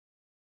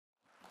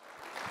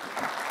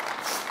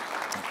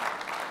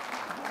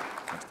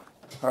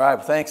All right,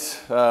 well,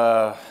 thanks.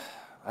 I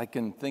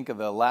can think of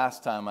the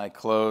last time I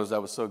closed. I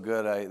was so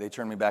good, they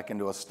turned me back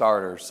into a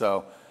starter.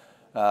 So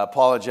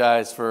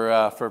apologize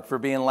for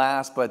being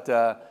last, but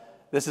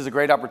this is a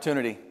great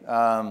opportunity.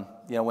 When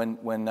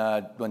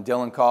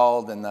Dylan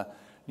called and the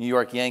New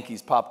York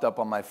Yankees popped up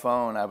on my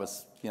phone, I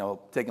was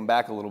taken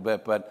back a little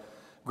bit, but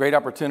great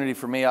opportunity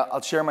for me. I'll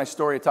share my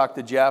story, talk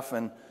to Jeff,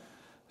 and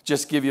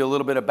just give you a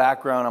little bit of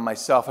background on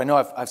myself. I know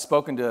I've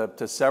spoken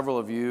to several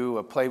of you.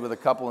 I've played with a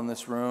couple in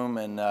this room,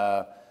 and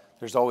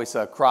there's always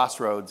a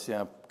crossroads,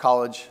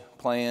 college,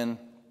 playing,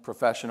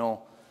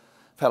 professional.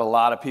 I've had a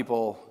lot of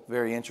people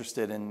very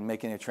interested in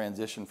making a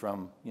transition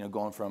from,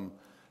 going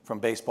from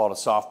baseball to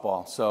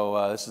softball.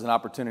 So this is an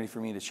opportunity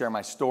for me to share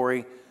my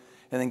story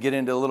and then get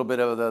into a little bit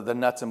of the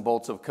nuts and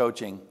bolts of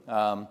coaching.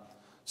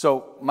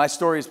 So my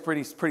story is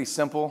pretty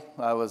simple.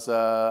 I was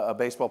a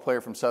baseball player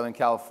from Southern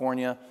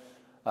California.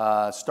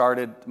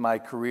 Started my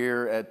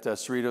career at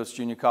Cerritos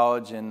Junior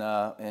College in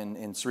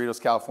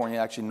Cerritos, California.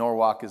 Actually,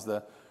 Norwalk is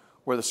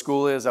where the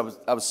school is. I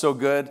was so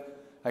good,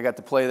 I got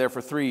to play there for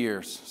 3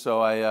 years.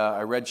 So I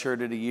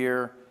redshirted a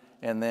year,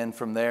 and then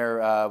from there,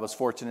 I was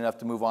fortunate enough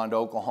to move on to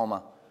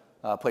Oklahoma.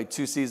 Played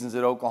 2 seasons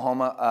at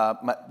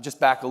Oklahoma. Just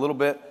back a little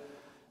bit,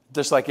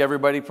 just like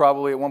everybody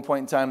probably at one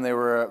point in time, they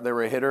were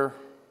a hitter.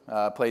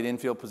 Played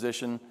infield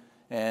position,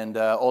 and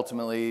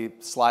ultimately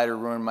slider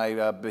ruined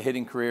my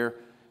hitting career.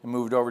 And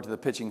moved over to the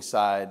pitching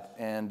side.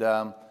 And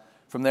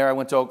from there, I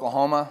went to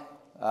Oklahoma.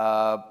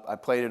 I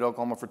played at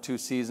Oklahoma for 2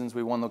 seasons.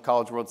 We won the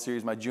College World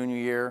Series my junior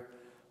year.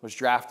 Was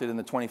drafted in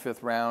the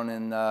 25th round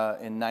in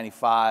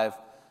 '95.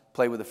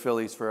 Played with the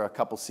Phillies for a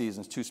couple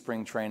seasons, 2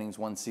 spring trainings,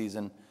 1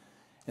 season.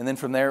 And then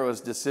from there, it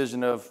was a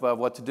decision of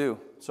what to do.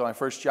 So my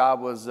first job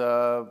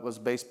was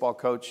baseball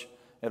coach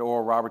at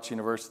Oral Roberts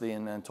University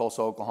in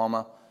Tulsa,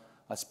 Oklahoma.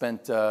 I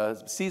spent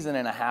a season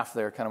and a half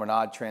there, kind of an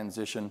odd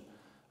transition.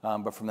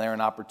 But from there,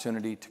 an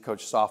opportunity to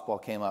coach softball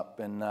came up,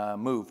 and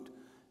moved.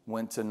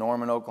 Went to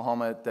Norman,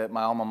 Oklahoma at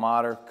my alma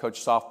mater,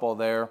 coached softball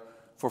there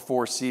for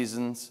 4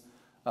 seasons.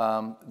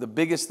 The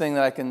biggest thing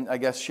that I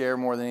can, share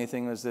more than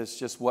anything was this,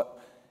 just what,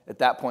 at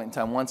that point in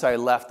time, once I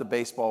left the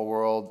baseball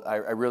world, I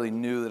really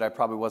knew that I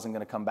probably wasn't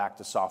going to come back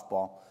to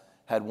softball.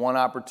 Had one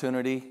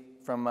opportunity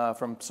from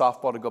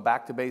softball to go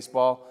back to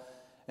baseball,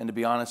 and to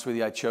be honest with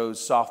you, I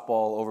chose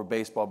softball over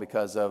baseball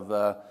because of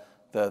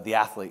the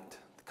athlete.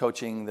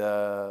 Coaching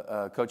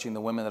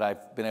the women that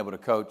I've been able to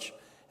coach,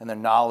 and the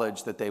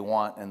knowledge that they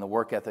want and the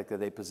work ethic that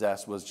they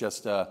possess was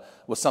just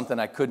was something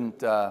I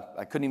couldn't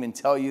even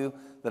tell you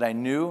that I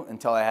knew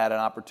until I had an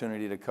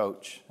opportunity to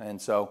coach.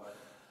 And so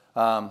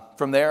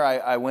from there,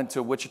 I went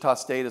to Wichita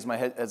State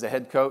as a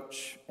head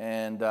coach,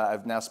 and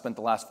I've now spent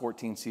the last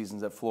 14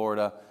 seasons at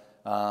Florida,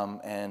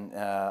 and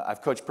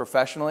I've coached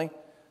professionally.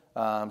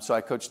 So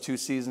I coached 2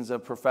 seasons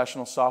of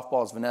professional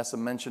softball, as Vanessa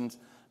mentioned.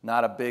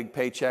 Not a big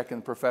paycheck in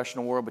the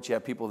professional world, but you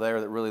have people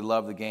there that really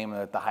love the game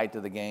and at the height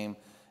of the game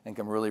and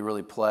can really,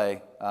 really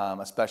play,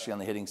 especially on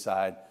the hitting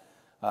side.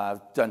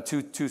 I've done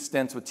two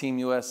stints with Team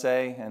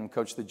USA and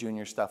coached the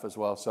junior stuff as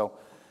well. So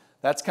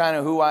that's kind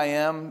of who I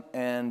am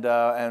and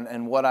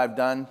what I've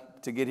done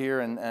to get here.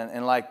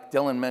 And like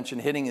Dylan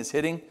mentioned, hitting is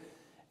hitting.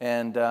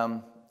 And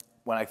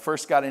when I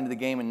first got into the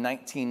game in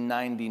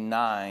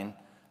 1999,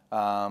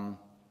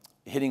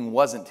 hitting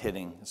wasn't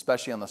hitting,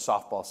 especially on the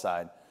softball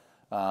side.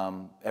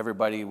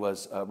 Everybody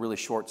was a really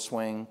short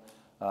swing.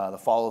 The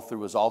follow-through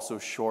was also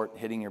short,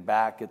 hitting your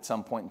back at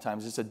some point in time.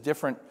 It's a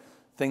different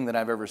thing that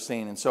I've ever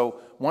seen. And so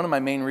one of my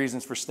main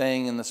reasons for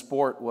staying in the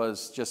sport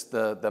was just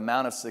the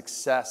amount of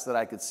success that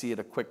I could see at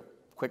a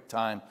quick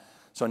time.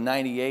 So in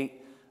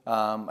 '98,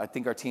 I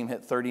think our team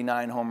hit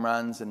 39 home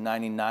runs. In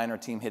 '99, our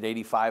team hit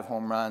 85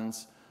 home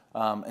runs,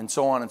 and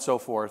so on and so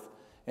forth.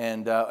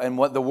 And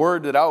what the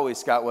word that I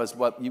always got was,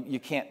 what you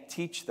can't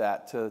teach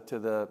that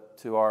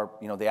to our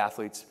the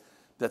athletes.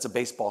 That's a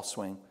baseball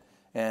swing.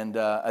 And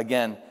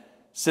again,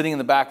 sitting in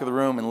the back of the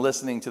room and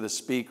listening to the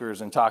speakers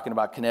and talking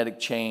about kinetic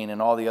chain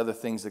and all the other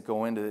things that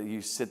go into it,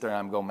 you sit there and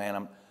I'm going,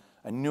 man,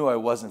 I knew I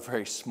wasn't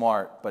very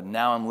smart, but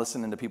now I'm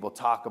listening to people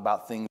talk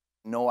about things,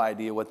 no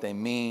idea what they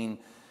mean.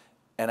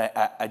 And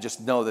I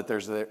just know that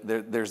there's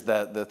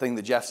the thing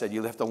that Jeff said,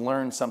 you have to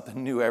learn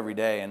something new every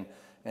day.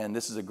 And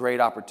this is a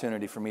great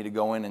opportunity for me to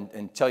go in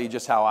and tell you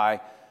just how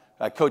I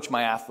coach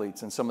my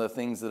athletes and some of the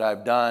things that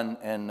I've done,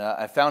 and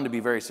I found to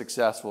be very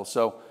successful.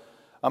 So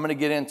I'm going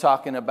to get in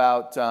talking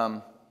about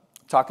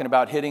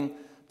hitting,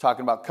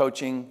 talking about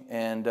coaching,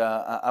 and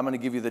I'm going to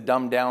give you the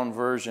dumbed-down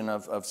version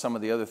of some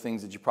of the other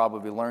things that you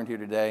probably learned here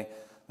today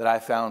that I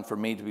found for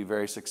me to be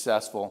very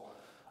successful.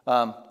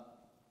 I've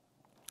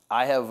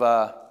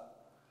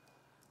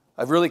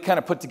really kind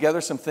of put together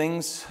some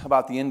things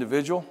about the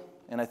individual,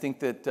 and I think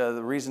that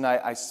the reason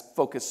I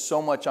focus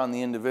so much on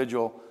the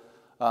individual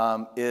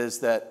is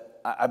that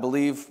I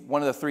believe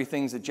one of the 3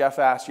 things that Jeff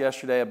asked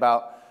yesterday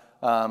about,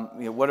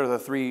 what are the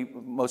 3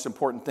 most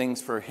important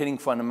things for hitting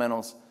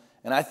fundamentals?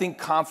 And I think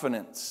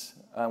confidence,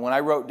 when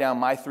I wrote down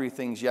my 3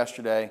 things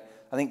yesterday,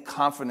 I think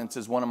confidence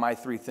is one of my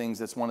 3 things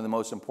that's one of the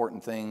most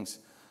important things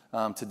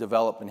to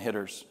develop in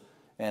hitters.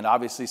 And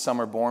obviously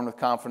some are born with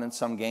confidence,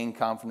 some gain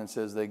confidence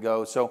as they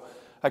go. So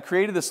I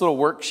created this little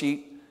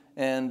worksheet,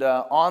 and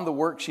on the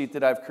worksheet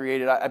that I've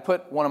created, I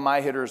put one of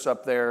my hitters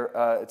up there.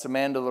 It's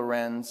Amanda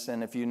Lorenz,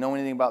 and if you know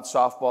anything about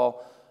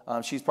softball,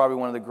 she's probably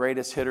one of the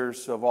greatest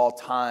hitters of all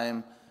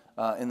time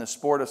in the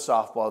sport of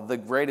softball, the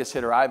greatest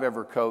hitter I've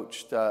ever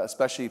coached,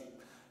 especially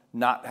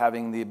not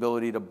having the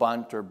ability to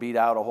bunt or beat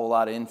out a whole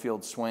lot of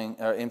infield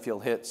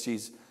hits.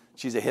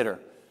 She's a hitter.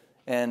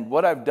 And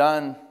what I've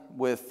done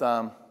with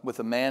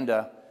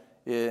Amanda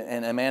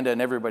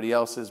and everybody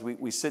else is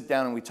we sit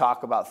down and we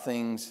talk about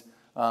things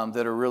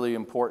that are really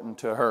important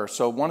to her.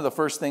 So one of the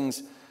first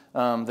things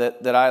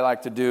that I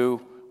like to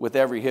do with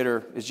every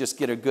hitter is just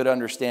get a good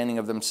understanding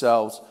of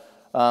themselves.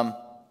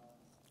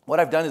 What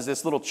I've done is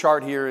this little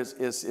chart here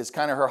is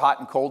kind of her hot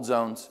and cold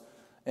zones.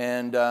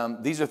 And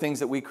these are things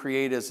that we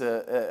create as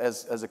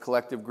a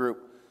collective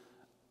group.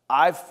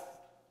 I've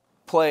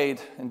played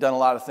and done a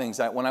lot of things.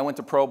 When I went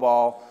to pro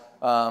ball,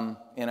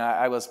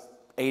 I was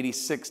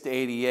 86 to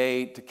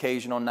 88,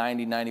 occasional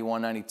 90,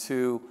 91,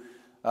 92,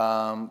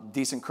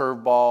 decent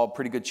curveball,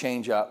 pretty good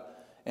changeup.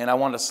 And I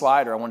wanted a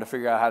slider. I wanted to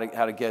figure out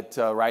how to get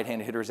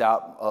right-handed hitters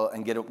out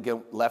and get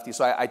lefties.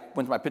 So I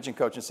went to my pitching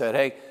coach and said,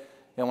 hey,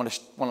 I want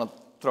to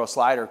throw a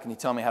slider. Can you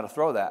tell me how to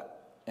throw that?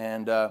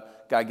 And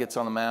guy gets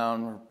on the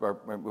mound, or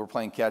we're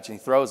playing catch, and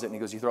he throws it, and he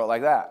goes, you throw it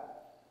like that.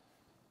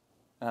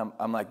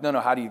 I'm like, no,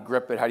 how do you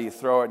grip it? How do you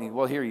throw it? And he,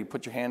 well, here, you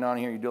put your hand on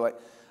here, you do it like.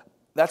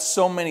 That's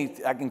so many,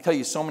 I can tell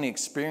you so many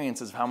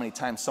experiences of how many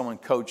times someone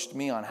coached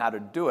me on how to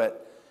do it,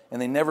 and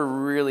they never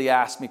really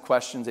asked me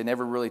questions. They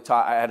never really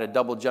taught. I had a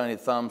double jointed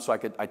thumb, so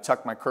I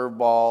tucked my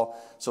curveball,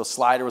 so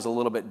slider was a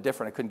little bit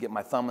different. I couldn't get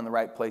my thumb in the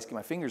right place, get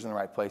my fingers in the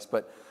right place.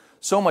 But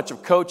so much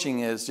of coaching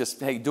is just,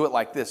 hey, do it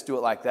like this, do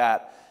it like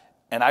that.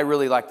 And I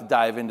really like to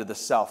dive into the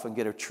self and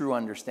get a true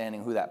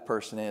understanding of who that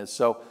person is.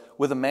 So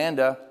with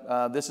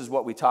Amanda, this is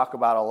what we talk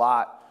about a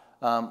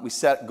lot. We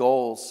set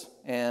goals.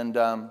 And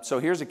so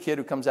here's a kid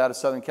who comes out of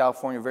Southern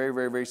California, very,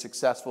 very, very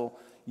successful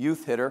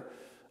youth hitter,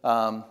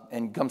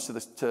 and comes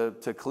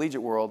to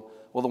collegiate world.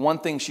 Well, the one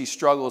thing she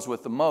struggles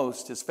with the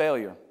most is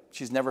failure.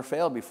 She's never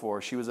failed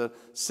before. She was a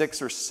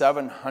 600 or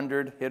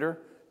 700 hitter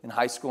in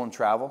high school and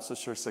travel, so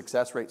her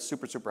success rate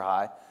super, super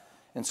high.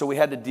 And so we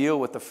had to deal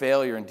with the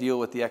failure and deal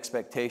with the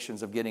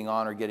expectations of getting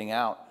on or getting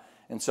out.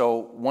 And so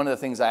one of the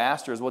things I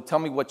asked her is, well, tell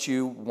me what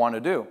you want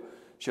to do.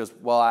 She goes,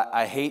 well,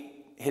 I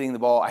hate hitting the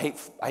ball. I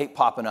hate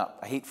popping up.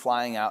 I hate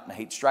flying out, and I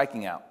hate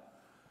striking out.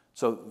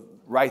 So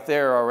right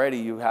there already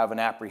you have an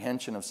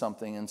apprehension of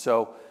something. And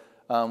so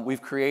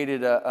we've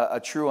created a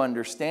true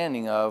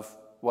understanding of,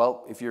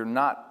 well, if you're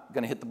not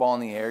going to hit the ball in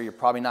the air, you're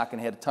probably not going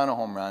to hit a ton of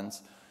home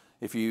runs.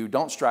 If you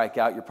don't strike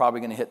out, you're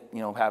probably going to hit,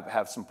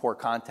 have some poor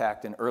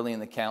contact and early in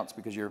the counts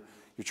because you're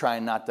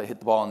trying not to hit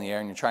the ball in the air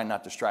and you're trying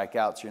not to strike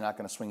out, so you're not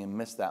going to swing and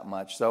miss that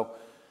much. So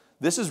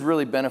this is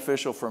really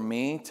beneficial for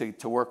me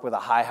to work with a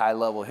high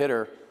level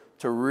hitter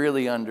to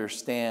really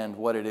understand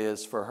what it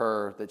is for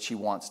her that she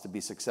wants to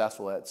be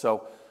successful at.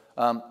 So,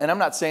 and I'm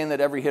not saying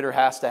that every hitter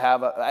has to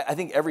have I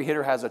think every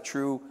hitter has a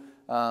true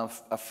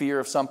a fear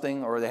of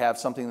something, or they have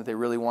something that they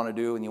really want to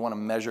do, and you want to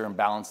measure and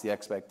balance the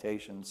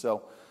expectations.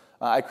 So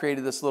I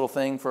created this little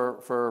thing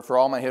for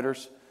all my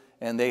hitters,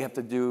 and they have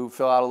to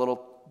fill out a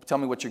little, tell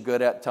me what you're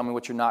good at, tell me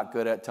what you're not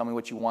good at, tell me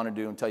what you want to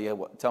do, and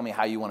tell me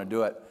how you want to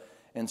do it.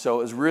 And so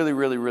it was really,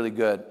 really, really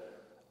good.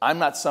 I'm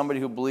not somebody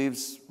who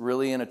believes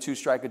really in a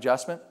two-strike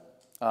adjustment.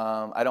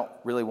 I don't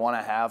really want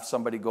to have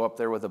somebody go up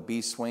there with a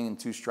B swing and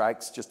 2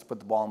 strikes just to put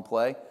the ball in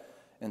play.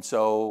 And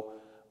so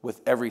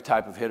with every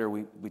type of hitter,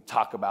 we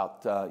talk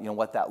about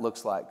what that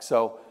looks like.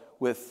 So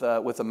with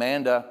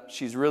Amanda,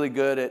 she's really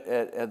good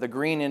at the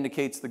green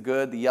indicates the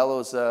good, the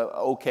yellow's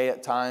okay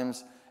at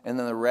times, and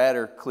then the red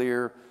or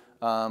clear,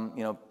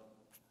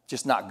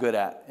 just not good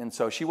at. And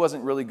so she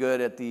wasn't really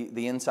good at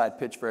the inside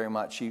pitch very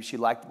much. She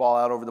liked the ball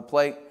out over the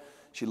plate.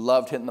 She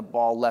loved hitting the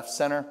ball left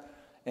center.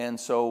 And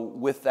so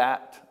with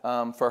that,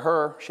 for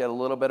her, she had a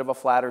little bit of a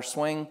flatter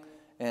swing,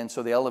 and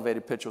so the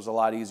elevated pitch was a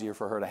lot easier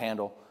for her to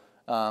handle.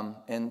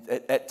 And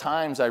at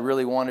times, I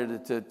really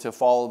wanted it to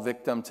fall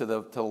victim to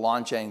the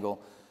launch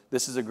angle.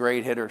 This is a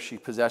great hitter. She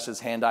possesses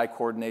hand-eye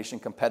coordination,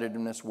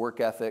 competitiveness,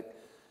 work ethic.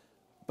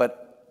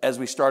 But as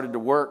we started to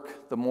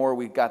work, the more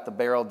we got the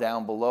barrel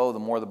down below, the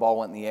more the ball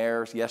went in the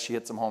air. Yes, she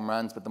hit some home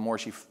runs, but the more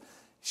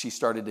she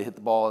started to hit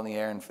the ball in the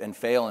air and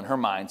fail in her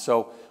mind.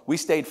 So we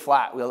stayed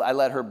flat. I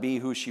let her be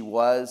who she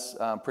was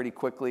pretty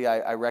quickly.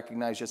 I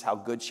recognized just how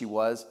good she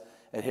was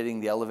at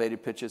hitting the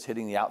elevated pitches,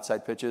 hitting the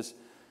outside pitches.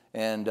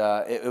 And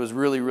it was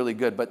really, really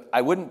good. But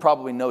I wouldn't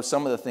probably know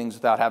some of the things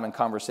without having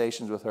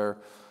conversations with her.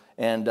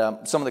 And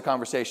some of the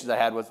conversations I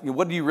had was,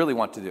 what do you really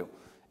want to do?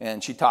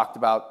 And she talked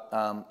about,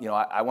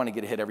 I want to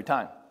get a hit every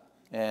time.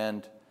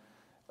 And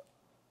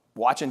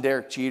watching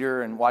Derek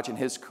Jeter and watching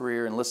his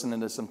career and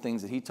listening to some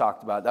things that he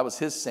talked about, that was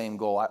his same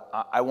goal.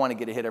 I want to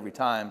get a hit every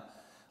time.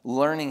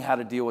 Learning how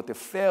to deal with the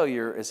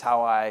failure is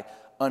how I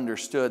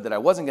understood that I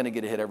wasn't going to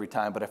get a hit every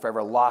time, but if I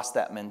ever lost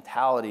that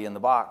mentality in the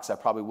box, I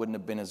probably wouldn't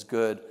have been as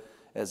good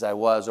as I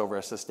was over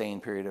a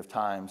sustained period of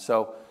time.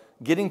 So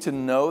getting to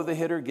know the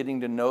hitter,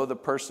 getting to know the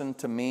person,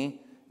 to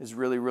me, is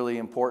really, really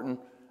important.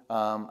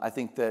 I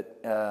think that,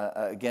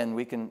 again,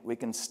 we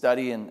can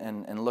study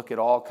and look at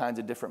all kinds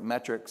of different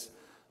metrics,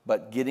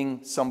 but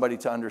getting somebody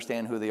to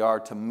understand who they are,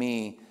 to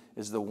me,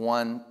 is the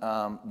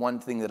one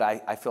thing that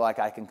I feel like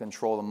I can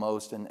control the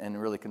most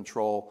and really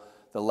control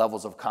the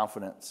levels of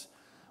confidence.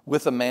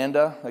 With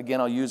Amanda,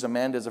 again, I'll use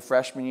Amanda as a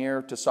freshman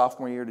year to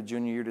sophomore year to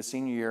junior year to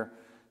senior year.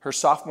 Her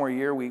sophomore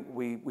year,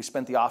 we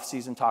spent the off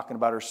season talking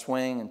about her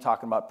swing and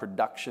talking about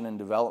production and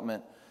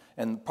development.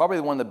 And probably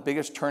one of the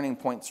biggest turning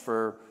points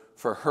for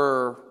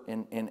her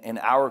in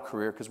our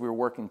career, because we were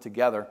working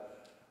together,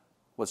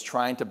 was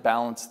trying to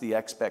balance the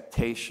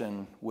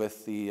expectation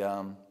with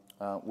the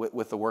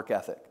work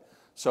ethic.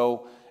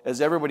 So as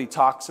everybody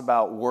talks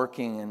about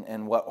working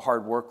and what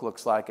hard work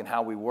looks like and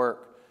how we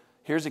work,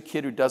 here's a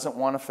kid who doesn't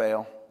want to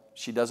fail.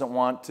 She doesn't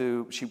want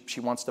to, she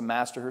wants to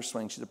master her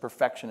swing. She's a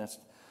perfectionist.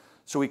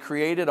 So we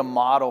created a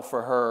model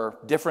for her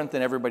different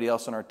than everybody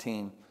else on our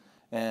team.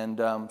 And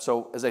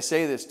so as I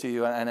say this to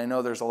you, and I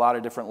know there's a lot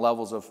of different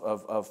levels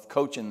of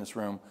coach in this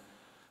room,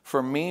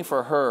 for me,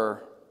 for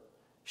her,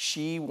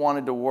 she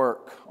wanted to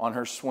work on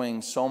her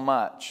swing so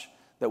much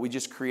that we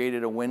just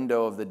created a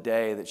window of the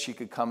day that she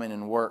could come in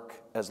and work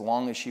as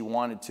long as she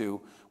wanted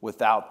to,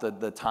 without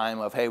the time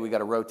of, hey, we got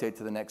to rotate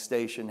to the next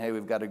station, hey,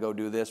 we've got to go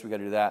do this, we got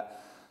to do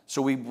that.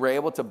 So we were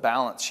able to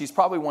balance. She's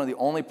probably one of the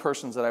only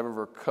persons that I've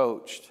ever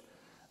coached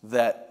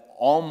that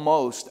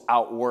almost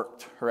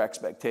outworked her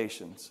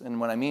expectations. And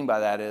what I mean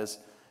by that is,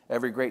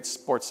 every great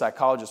sports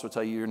psychologist will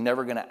tell you, you're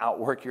never going to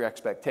outwork your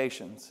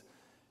expectations.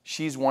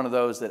 She's one of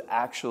those that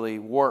actually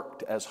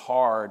worked as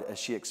hard as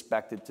she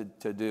expected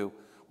to do.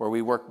 Where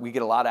we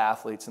get a lot of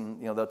athletes,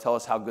 and they'll tell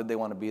us how good they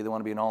want to be. They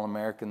want to be an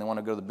All-American. They want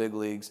to go to the big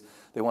leagues.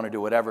 They want to do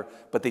whatever,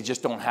 but they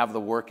just don't have the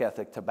work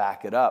ethic to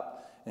back it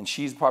up. And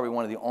she's probably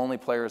one of the only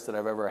players that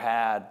I've ever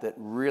had that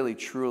really,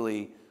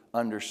 truly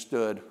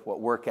understood what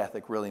work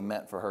ethic really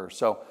meant for her.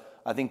 So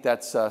I think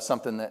that's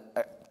something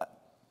that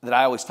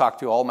I always talk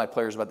to all my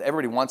players about.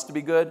 Everybody wants to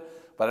be good,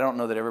 but I don't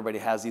know that everybody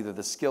has either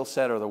the skill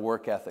set or the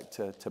work ethic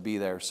to be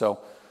there.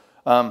 So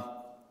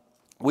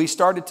we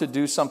started to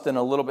do something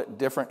a little bit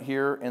different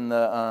here in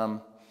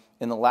the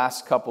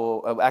last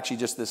couple of, actually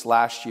just this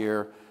last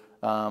year.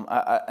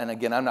 And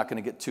again, I'm not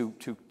going to get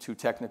too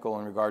technical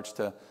in regards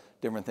to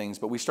different things,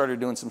 but we started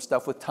doing some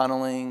stuff with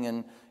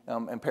tunneling,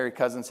 and Perry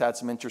Cousins had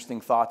some interesting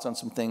thoughts on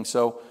some things.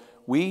 So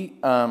we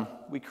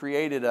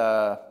created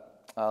a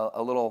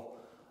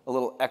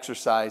little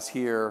exercise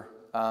here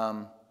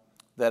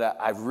that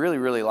I've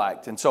really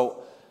liked. And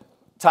so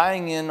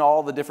tying in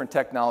all the different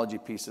technology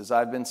pieces,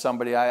 I've been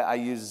somebody, I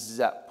used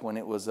ZEP when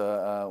it was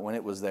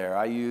there.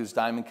 I used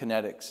Diamond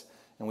Kinetics,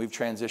 and we've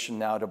transitioned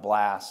now to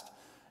Blast.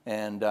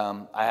 And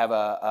I have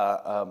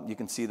you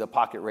can see the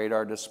pocket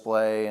radar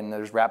display, and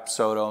there's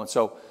Rapsodo. And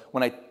so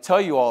when I tell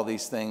you all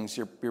these things,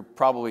 you're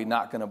probably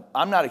not going to,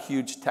 I'm not a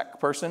huge tech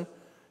person.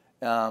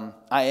 I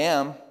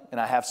am, and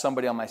I have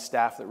somebody on my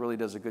staff that really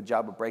does a good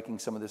job of breaking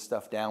some of this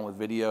stuff down with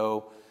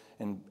video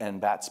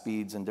and bat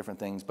speeds and different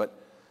things. But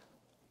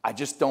I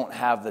just don't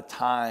have the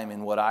time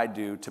in what I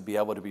do to be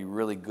able to be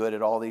really good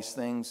at all these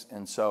things.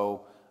 And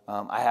so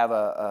I have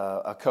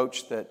a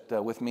coach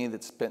that with me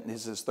that's been,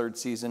 this is his third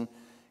season,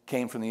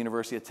 came from the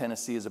University of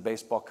Tennessee as a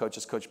baseball coach,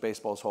 has coached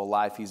baseball his whole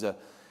life.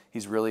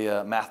 He's really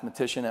a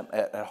mathematician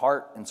at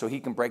heart, and so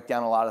he can break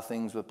down a lot of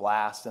things with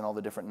Blast and all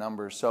the different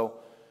numbers. So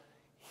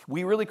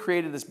we really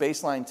created this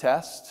baseline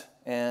test,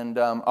 and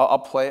I'll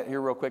play it here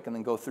real quick and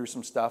then go through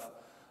some stuff.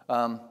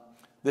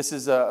 This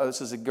is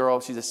a girl.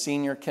 She's a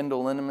senior.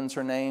 Kendall Lindeman's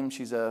her name.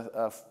 She's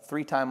a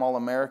three-time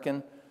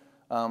All-American.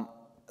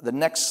 The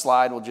next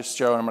slide will just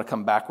show, and I'm going to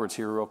come backwards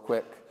here real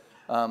quick.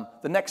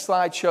 The next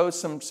slide shows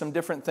some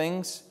different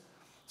things.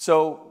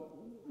 So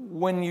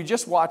when you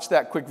just watch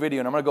that quick video,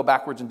 and I'm going to go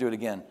backwards and do it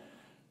again.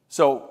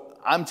 So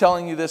I'm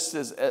telling you this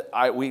is,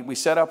 we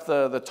set up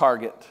the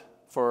target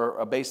for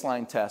a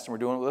baseline test, and we're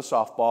doing it with a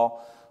softball.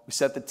 We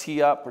set the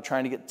tee up. We're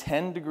trying to get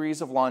 10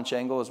 degrees of launch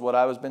angle is what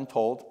I was been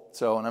told.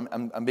 So,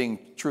 and I'm being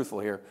truthful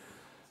here.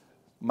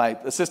 My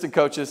assistant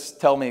coaches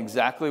tell me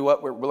exactly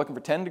what we're looking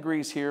for 10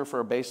 degrees here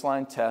for a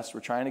baseline test. We're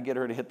trying to get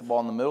her to hit the ball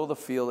in the middle of the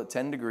field at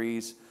 10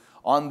 degrees.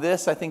 On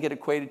this, I think it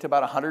equated to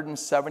about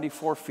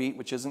 174 feet,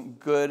 which isn't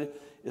good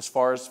as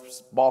far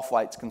as ball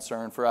flight's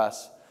concerned for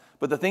us.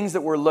 But the things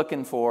that we're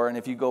looking for, and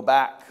if you go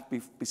back,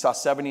 we saw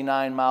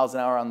 79 miles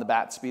an hour on the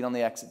bat speed, on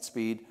the exit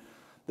speed.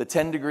 The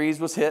 10 degrees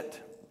was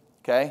hit,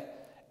 okay?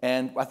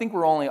 And I think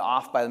we're only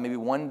off by maybe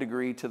 1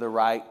 degree to the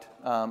right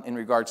in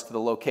regards to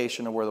the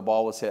location of where the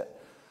ball was hit.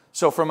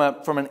 So from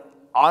an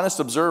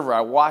honest observer,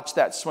 I watched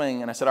that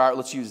swing, and I said, all right,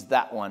 let's use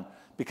that one,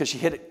 because she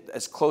hit it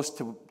as close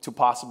to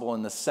possible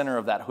in the center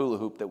of that hula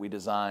hoop that we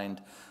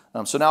designed.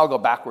 So now I'll go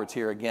backwards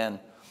here again.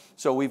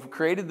 So we've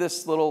created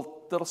this little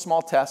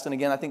small test, and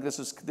again, I think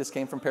this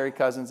came from Perry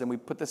Cousins, and we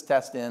put this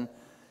test in,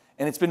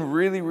 and it's been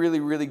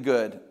really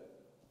good.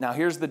 Now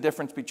here's the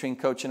difference between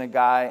coaching a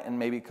guy and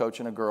maybe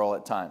coaching a girl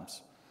at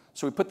times.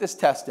 So we put this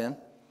test in,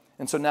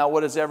 and so now what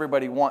does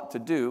everybody want to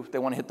do? They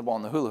want to hit the ball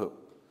in the hula hoop.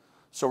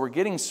 So we're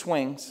getting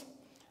swings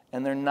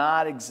and they're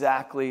not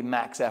exactly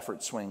max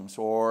effort swings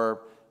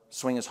or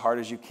swing as hard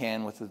as you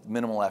can with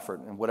minimal effort,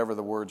 and whatever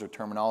the words or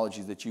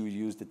terminologies that you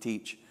use to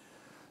teach.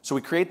 So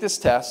we create this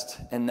test,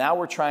 and now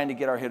we're trying to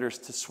get our hitters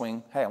to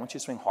swing. Hey, I want you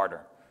to swing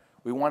harder.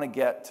 We want to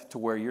get to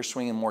where you're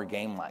swinging more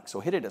game-like. So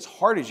hit it as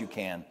hard as you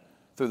can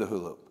through the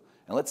hula hoop.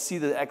 And let's see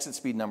the exit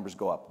speed numbers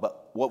go up.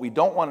 But what we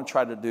don't want to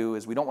try to do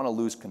is we don't want to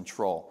lose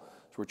control.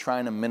 So we're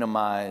trying to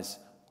minimize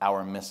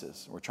our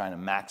misses. We're trying to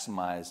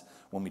maximize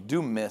when we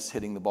do miss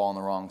hitting the ball in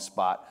the wrong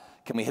spot.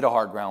 Can we hit a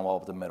hard ground ball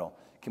up the middle?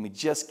 Can we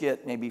just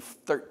get maybe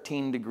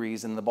 13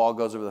 degrees and the ball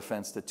goes over the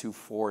fence to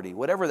 240?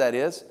 Whatever that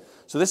is.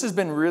 So this has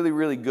been really,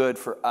 really good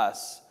for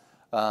us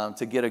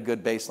to get a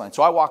good baseline.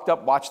 So I walked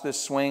up, watched this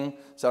swing,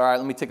 said, all right,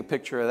 let me take a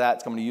picture of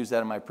that. I'm going to use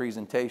that in my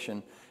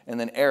presentation. And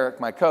then Eric,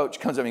 my coach,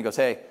 comes up and he goes,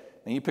 hey,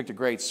 man, you picked a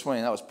great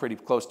swing. That was pretty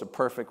close to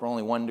perfect. We're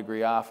only 1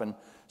 degree off. And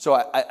so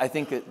I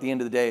think at the end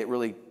of the day, it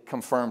really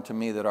confirmed to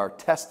me that our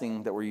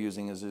testing that we're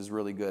using is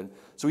really good.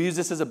 So we use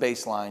this as a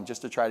baseline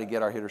just to try to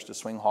get our hitters to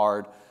swing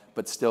hard,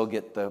 but still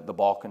get the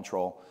ball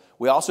control.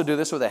 We also do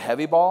this with a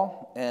heavy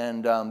ball,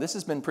 and this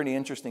has been pretty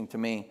interesting to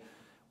me.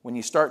 When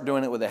you start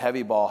doing it with a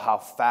heavy ball, how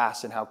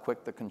fast and how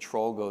quick the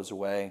control goes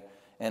away.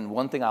 And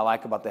one thing I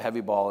like about the heavy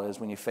ball is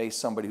when you face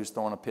somebody who's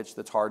throwing a pitch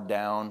that's hard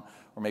down,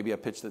 or maybe a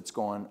pitch that's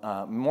going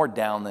more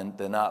down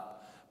than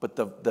up, but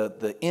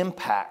the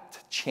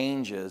impact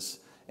changes,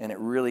 and it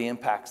really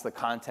impacts the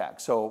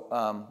contact.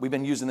 So we've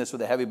been using this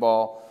with the heavy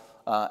ball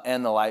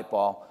and the light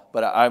ball,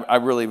 but I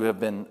really have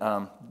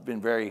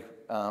been very,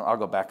 I'll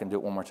go back and do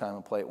it one more time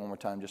and play it one more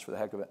time just for the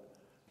heck of it.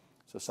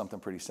 So something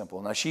pretty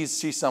simple. Now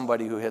she's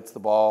somebody who hits the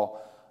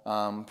ball,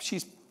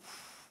 she's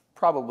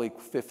probably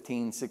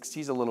 15, 16,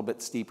 she's a little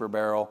bit steeper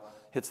barrel,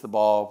 hits the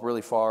ball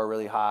really far,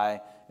 really high,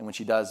 and when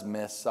she does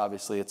miss,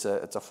 obviously it's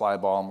a fly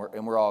ball,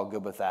 and we're all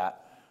good with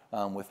that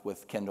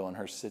with Kendall and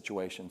her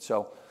situation.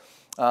 So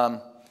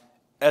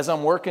as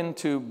I'm working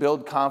to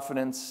build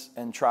confidence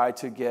and try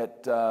to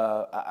get,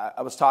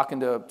 I was talking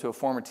to a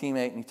former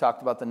teammate, and he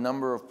talked about the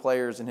number of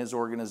players in his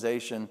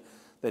organization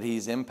that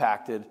he's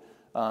impacted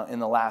in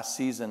the last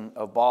season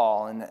of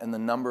ball, and the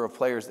number of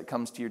players that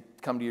come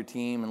to your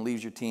team and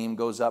leaves your team,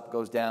 goes up,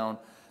 goes down,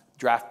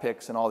 draft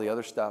picks and all the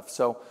other stuff.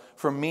 So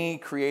for me,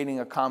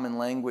 creating a common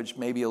language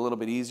may be a little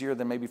bit easier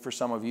than maybe for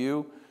some of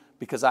you,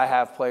 because I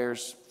have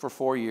players for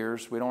 4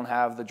 years. We don't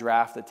have the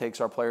draft that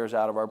takes our players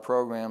out of our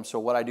program. So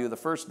what I do the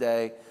first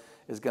day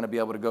is going to be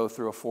able to go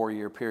through a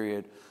 4-year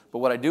period. But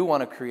what I do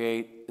want to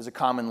create is a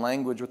common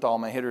language with all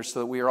my hitters so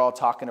that we are all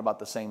talking about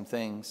the same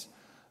things.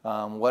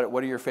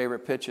 What are your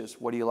favorite pitches?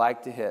 What do you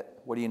like to hit?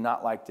 What do you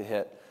not like to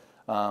hit?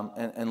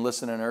 And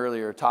listening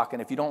earlier, talking,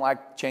 if you don't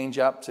like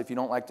change-ups, if you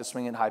don't like to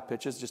swing at high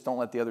pitches, just don't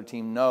let the other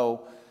team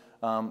know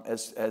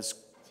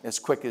as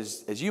quick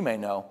as you may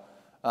know.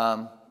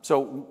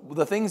 So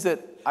the things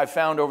that I've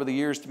found over the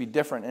years to be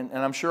different, and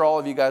I'm sure all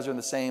of you guys are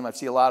the same. I've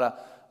seen a lot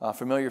of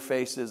familiar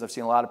faces. I've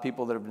seen a lot of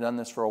people that have done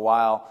this for a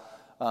while.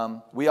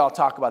 We all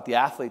talk about the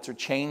athletes are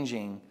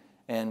changing,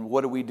 and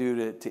what do we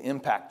do to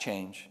impact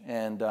change?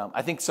 And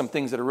I think some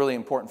things that are really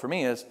important for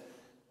me is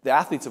the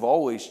athletes have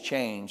always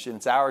changed, and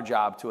it's our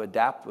job to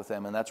adapt with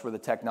them, and that's where the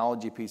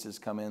technology pieces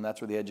come in.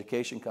 That's where the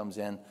education comes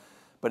in.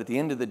 But at the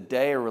end of the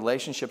day, a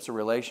relationship's a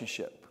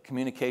relationship.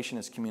 Communication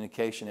is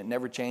communication. It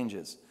never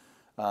changes.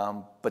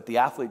 But the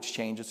athletes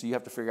change, so you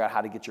have to figure out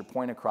how to get your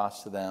point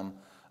across to them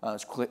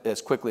as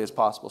quickly as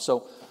possible.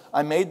 So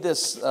I made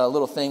this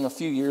little thing a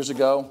few years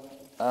ago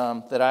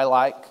that I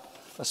like,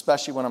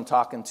 especially when I'm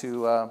talking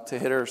to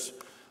hitters.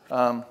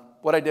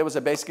 What I did was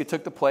I basically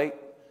took the plate,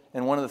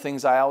 and one of the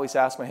things I always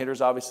ask my hitters,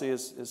 obviously,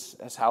 is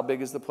how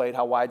big is the plate,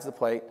 how wide's the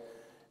plate,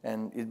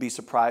 and you'd be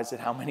surprised at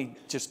how many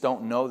just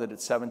don't know that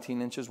it's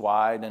 17 inches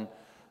wide, and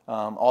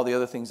all the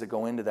other things that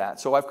go into that.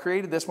 So I've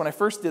created this. When I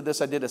first did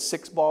this, I did a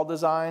 6-ball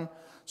design,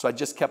 so I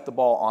just kept the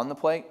ball on the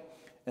plate,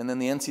 and then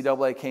the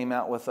NCAA came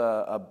out with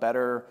a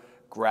better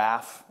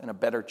graph and a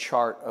better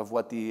chart of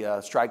what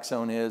the strike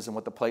zone is and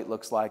what the plate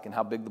looks like and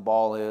how big the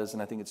ball is,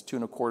 and I think it's 2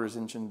 1/4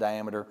 inch in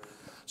diameter.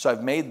 So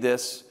I've made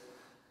this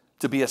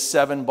to be a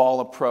 7-ball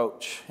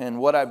approach, and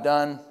what I've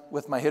done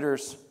with my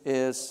hitters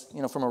is,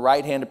 from a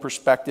right-handed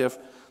perspective,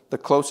 the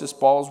closest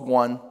ball is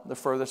 1, the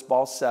furthest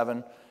ball is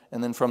 7,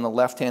 and then from the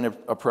left-handed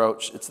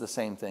approach, it's the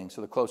same thing.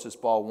 So the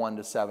closest ball, 1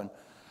 to 7.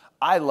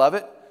 I love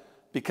it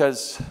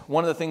because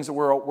one of the things that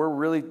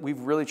we've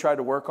really tried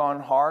to work on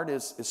hard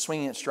is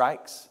swinging at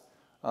strikes.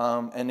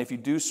 And if you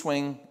do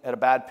swing at a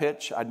bad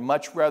pitch, I'd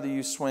much rather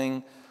you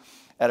swing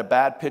at a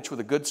bad pitch with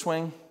a good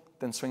swing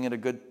than swing at a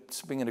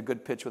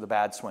good pitch with a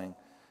bad swing.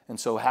 And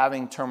so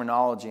having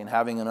terminology and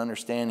having an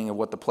understanding of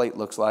what the plate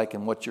looks like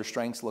and what your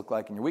strengths look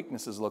like and your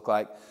weaknesses look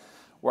like,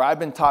 where I've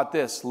been taught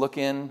this: look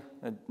in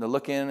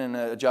and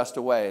adjust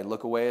away,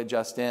 look away,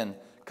 adjust in,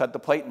 cut the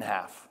plate in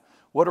half.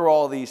 What are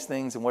all these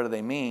things and what do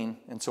they mean?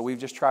 And so we've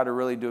just tried to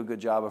really do a good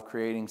job of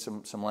creating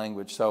some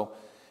language. So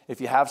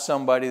if you have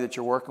somebody that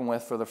you're working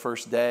with for the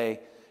first day,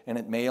 and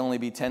it may only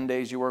be 10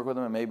 days you work with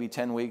them, it may be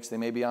 10 weeks, they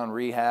may be on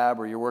rehab,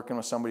 or you're working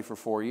with somebody for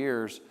 4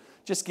 years,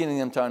 just getting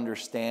them to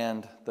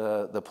understand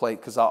the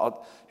plate. Because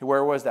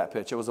where was that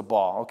pitch? It was a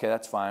ball. Okay,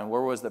 that's fine.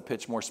 Where was the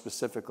pitch more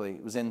specifically?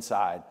 It was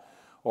inside.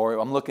 Or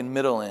I'm looking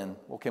middle in.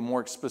 Okay,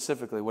 more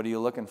specifically, what are you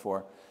looking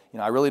for?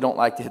 I really don't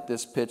like to hit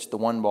this pitch, the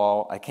 1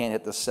 ball. I can't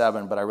hit the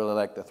 7, but I really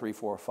like the 3,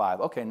 4,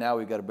 5. Okay, now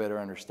we've got a better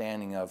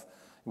understanding of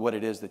what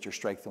it is that your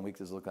strengths and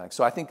weaknesses look like.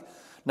 So I think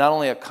not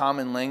only a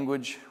common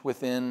language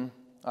within,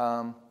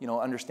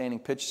 understanding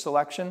pitch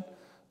selection,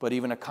 but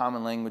even a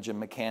common language in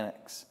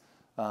mechanics.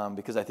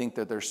 Because I think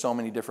that there's so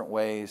many different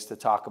ways to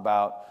talk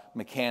about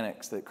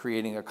mechanics that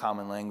creating a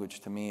common language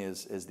to me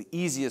is the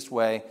easiest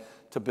way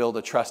to build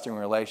a trusting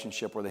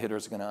relationship where the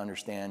hitters are going to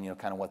understand,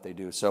 kind of what they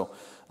do. So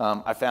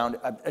I found,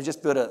 I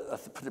just built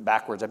put it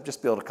backwards, I've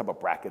just built a couple of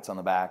brackets on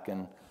the back,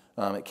 and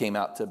it came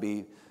out to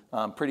be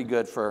pretty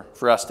good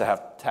for us to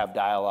have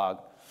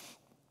dialogue.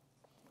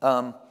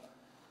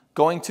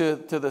 Going to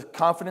the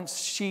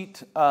confidence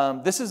sheet,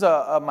 this is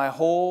my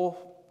whole,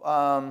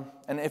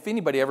 and if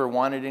anybody ever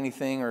wanted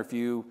anything, or if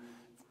you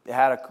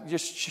had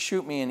just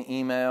shoot me an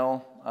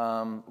email.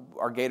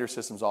 Our Gator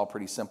system's all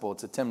pretty simple.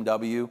 It's a Tim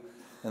W.,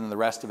 and then the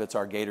rest of it's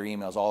our Gator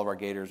emails. All of our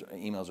Gators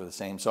emails are the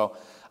same. So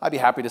I'd be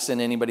happy to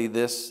send anybody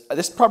this.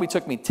 This probably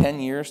took me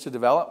 10 years to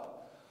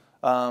develop,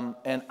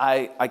 and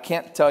I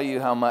can't tell you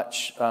how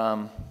much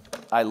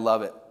I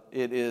love it.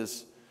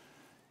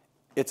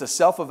 It's a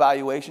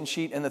self-evaluation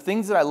sheet, and the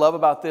things that I love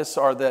about this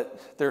are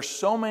that there's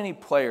so many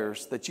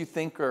players that you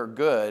think are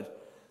good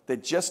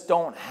that just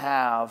don't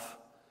have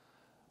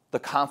the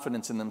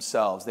confidence in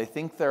themselves. They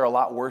think they're a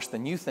lot worse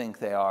than you think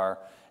they are.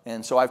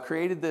 And so I've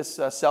created this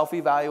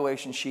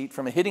self-evaluation sheet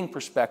from a hitting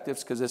perspective,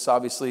 because this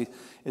obviously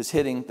is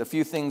hitting. The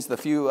few things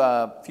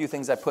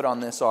I put on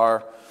this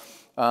are,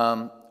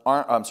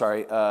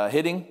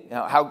 hitting.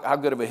 How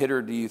good of a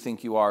hitter do you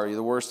think you are? Are you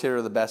the worst hitter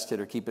or the best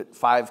hitter? Keep it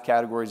 5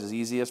 categories is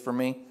easiest for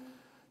me.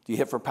 Do you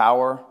hit for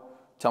power?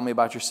 Tell me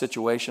about your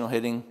situational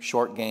hitting,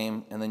 short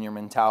game, and then your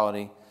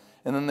mentality.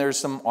 And then there's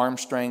some arm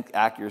strength,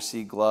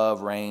 accuracy,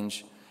 glove,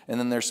 range. And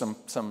then there's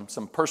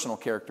some personal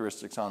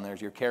characteristics on there,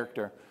 your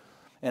character.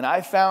 And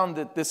I found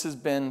that this has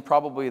been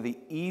probably the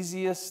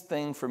easiest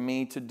thing for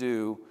me to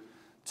do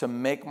to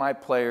make my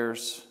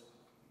players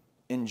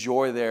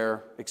enjoy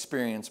their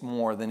experience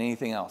more than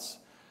anything else.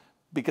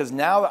 Because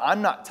now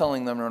I'm not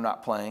telling them they're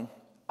not playing.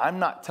 I'm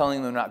not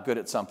telling them they're not good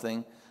at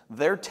something.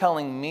 They're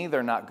telling me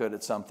they're not good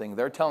at something.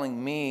 They're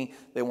telling me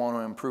they want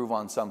to improve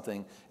on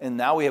something. And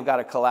now we have got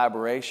a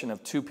collaboration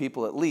of 2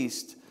 people at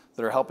least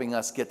that are helping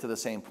us get to the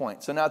same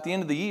point. So now at the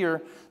end of the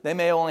year, they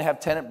may only have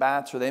 10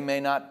 at-bats, or they may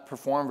not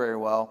perform very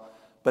well,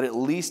 but at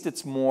least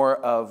it's more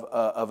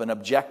of an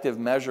objective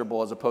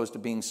measurable as opposed to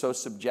being so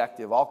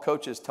subjective. All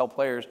coaches tell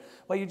players,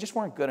 well, you just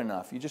weren't good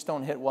enough. You just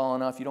don't hit well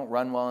enough. You don't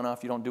run well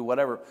enough. You don't do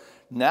whatever.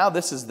 Now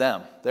this is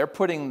them. They're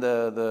putting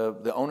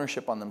the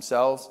ownership on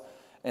themselves.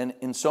 And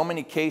in so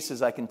many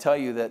cases, I can tell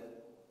you that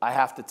I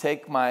have to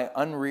take my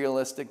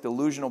unrealistic,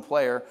 delusional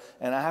player,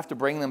 and I have to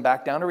bring them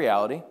back down to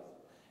reality.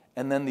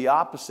 And then the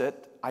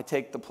opposite, I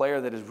take the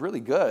player that is really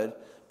good,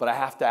 but I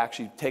have to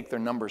actually take their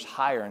numbers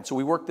higher. And so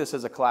we work this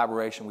as a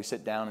collaboration. We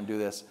sit down and do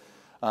this.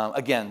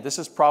 Again, this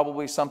is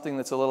probably something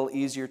that's a little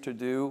easier to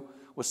do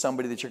with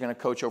somebody that you're going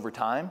to coach over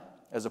time,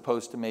 as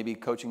opposed to maybe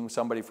coaching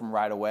somebody from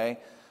right away.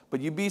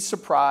 But you'd be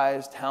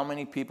surprised how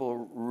many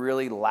people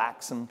really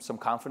lack some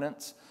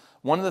confidence.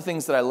 One of the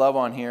things that I love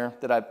on here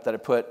that I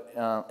put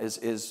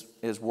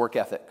is work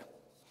ethic.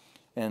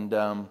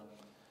 And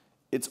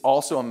it's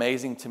also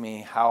amazing to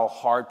me how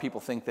hard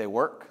people think they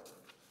work,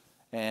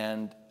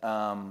 and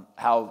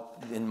how,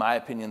 in my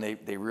opinion,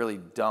 they really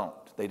don't.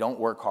 They don't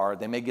work hard.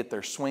 They may get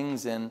their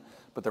swings in,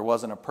 but there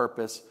wasn't a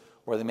purpose,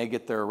 or they may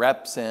get their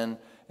reps in,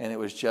 and it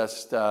was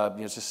just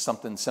just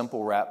something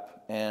simple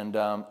rep. And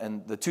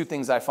the 2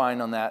 things I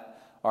find on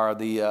that are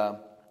the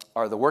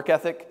work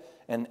ethic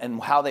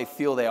and how they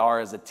feel they are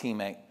as a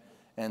teammate.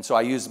 And so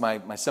I use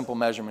my simple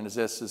measurement is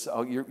this: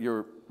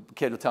 your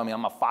kid will tell me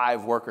I'm a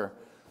 5 worker.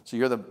 So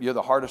you're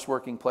the hardest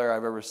working player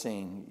I've ever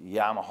seen.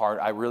 Yeah,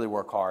 I really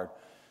work hard.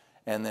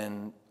 And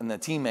then in the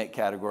teammate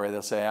category,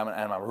 they'll say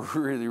I'm a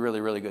really,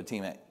 really, really good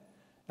teammate.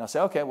 And I'll say,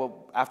 okay,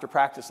 well, after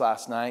practice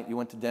last night, you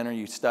went to dinner,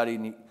 you studied,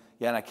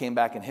 and I came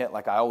back and hit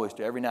like I always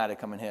do. Every night I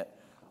come and hit.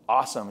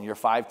 Awesome. You're a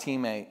 5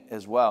 teammate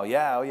as well.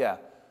 Yeah, oh yeah.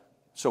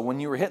 So when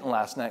you were hitting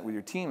last night with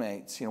your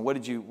teammates, what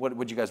did you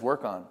guys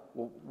work on?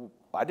 Well,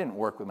 I didn't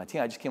work with my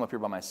team. I just came up here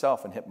by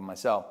myself and hit by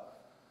myself.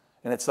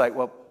 And it's like,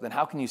 well, then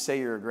how can you say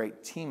you're a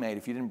great teammate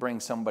if you didn't bring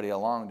somebody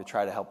along to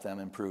try to help them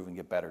improve and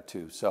get better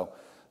too? So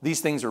these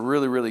things are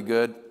really, really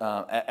good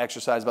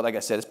exercise. But like I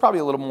said, it's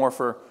probably a little more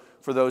for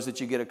those that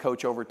you get to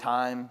coach over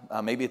time.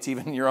 Maybe it's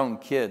even your own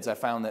kids. I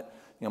found that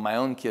my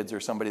own kids are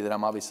somebody that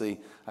I'm obviously,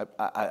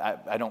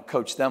 I don't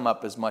coach them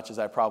up as much as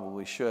I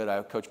probably should.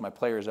 I coach my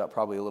players up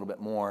probably a little bit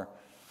more.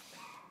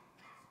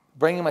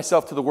 Bringing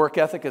myself to the work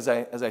ethic, as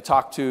I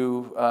talked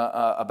to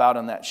about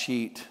on that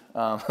sheet,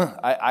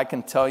 I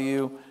can tell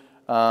you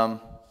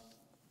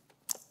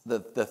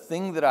the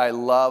thing that I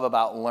love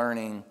about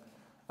learning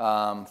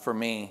for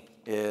me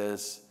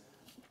is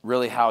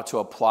really how to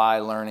apply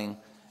learning.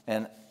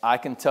 And I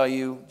can tell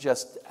you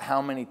just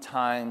how many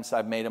times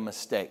I've made a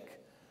mistake.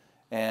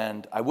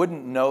 And I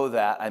wouldn't know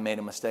that I made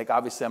a mistake.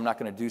 Obviously, I'm not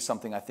going to do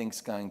something I think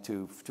is going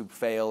to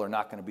fail or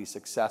not going to be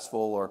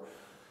successful.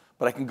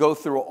 But I can go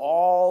through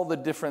all the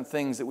different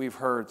things that we've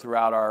heard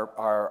throughout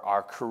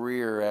our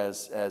career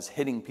as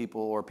hitting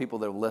people or people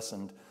that have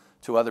listened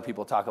to other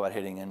people talk about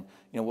hitting. And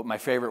what my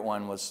favorite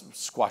one was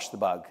squash the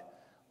bug.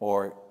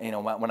 Or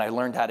when I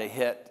learned how to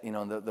hit,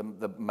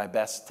 my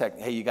best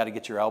hey, you got to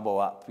get your elbow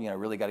up.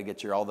 Really got to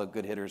get all the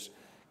good hitters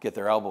get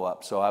their elbow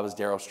up. So I was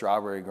Darryl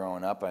Strawberry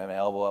growing up. I had my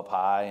elbow up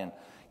high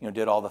and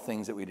did all the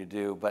things that we had to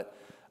do. But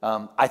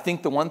I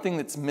think the one thing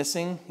that's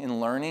missing in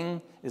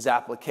learning is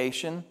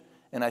application.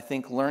 And I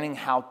think learning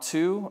how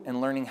to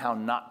and learning how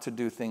not to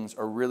do things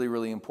are really,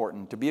 really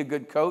important. To be a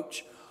good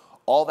coach,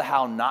 all the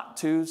how not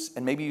tos,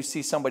 and maybe you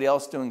see somebody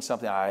else doing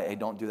something, I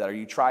don't do that, or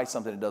you try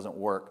something that doesn't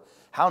work.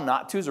 How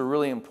not tos are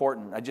really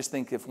important. I just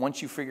think if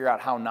once you figure out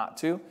how not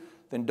to,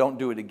 then don't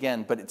do it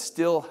again. But it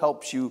still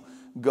helps you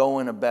go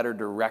in a better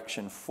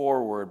direction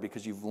forward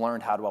because you've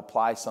learned how to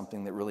apply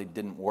something that really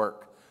didn't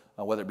work,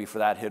 whether it be for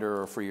that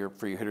hitter or for your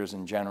hitters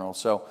in general.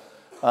 So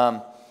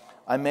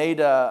I made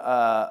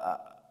a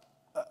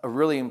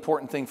really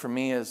important thing for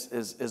me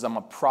is I'm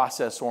a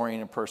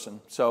process-oriented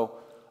person. So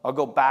I'll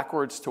go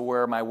backwards to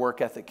where my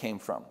work ethic came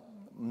from.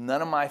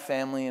 None of my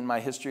family in my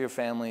history of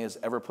family has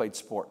ever played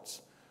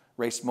sports.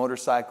 Raced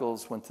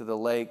motorcycles, went to the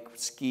lake,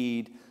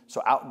 skied.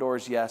 So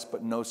outdoors, yes,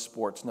 but no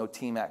sports, no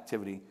team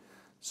activity.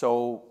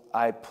 So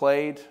I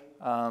played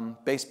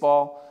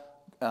baseball.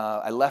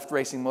 I left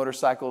racing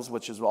motorcycles,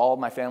 which is all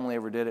my family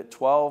ever did, at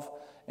 12.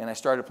 And I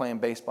started playing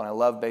baseball, and I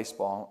loved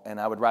baseball.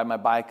 And I would ride my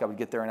bike. I would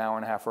get there an hour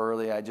and a half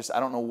early. I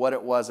don't know what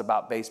it was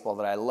about baseball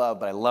that I loved,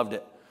 but I loved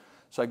it.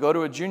 So I go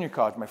to a junior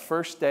college, my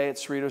first day at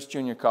Cerritos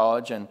Junior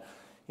College, and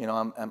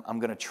I'm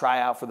going to try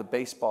out for the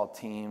baseball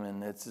team,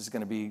 and this is going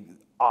to be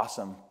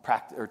awesome.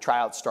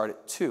 Tryouts start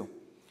at 2.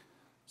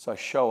 So I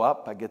show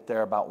up. I get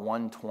there about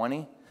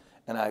 1:20,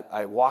 and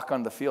I walk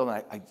on the field,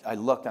 and I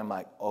looked. I'm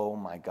like, oh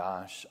my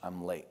gosh,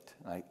 I'm late.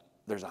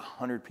 There's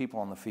 100 people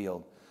on the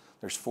field.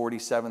 There's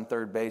 47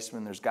 third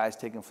basemen. There's guys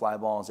taking fly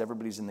balls.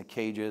 Everybody's in the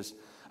cages.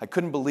 I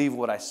couldn't believe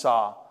what I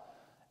saw.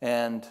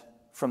 And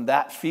from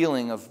that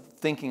feeling of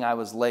thinking I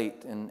was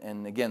late,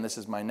 and again, this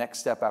is my next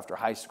step after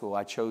high school,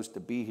 I chose to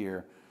be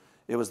here.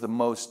 It was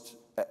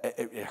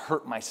it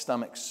hurt my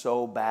stomach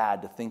so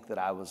bad to think that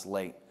I was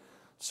late.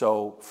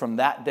 So from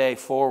that day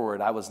forward,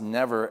 I was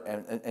never,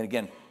 and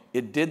again,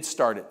 it did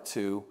start at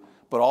 2,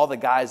 but all the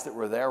guys that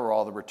were there were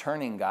all the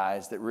returning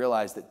guys that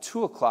realized that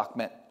 2 o'clock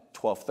meant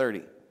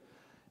 12:30.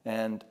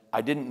 And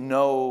I didn't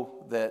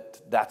know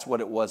that that's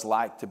what it was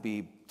like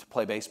to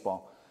play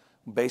baseball.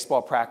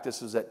 Baseball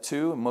practice was at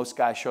 2, and most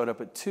guys showed up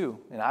at 2.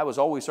 And I was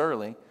always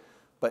early,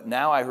 but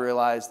now I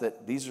realize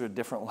that these are a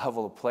different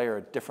level of player,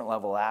 a different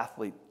level of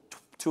athlete.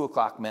 2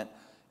 o'clock meant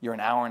you're an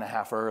hour and a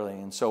half early.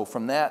 And so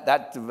from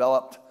that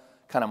developed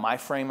kind of my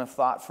frame of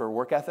thought for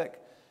work ethic.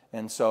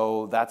 And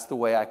so that's the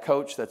way I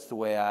coach. That's the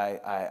way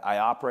I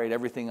operate.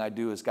 Everything I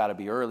do has got to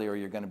be early or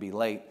you're going to be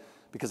late,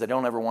 because I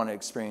don't ever want to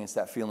experience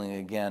that feeling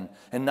again.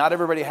 And not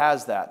everybody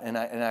has that, and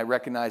I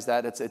recognize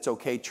that. It's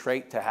okay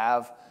trait to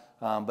have,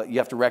 but you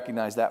have to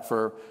recognize that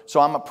so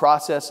I'm a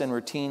process and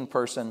routine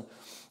person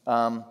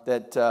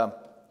that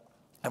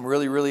I'm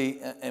really,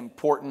 really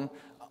important.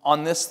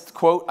 On this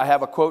quote, I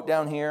have a quote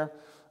down here,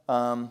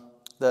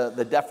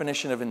 the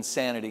definition of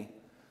insanity.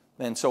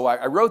 And so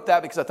I wrote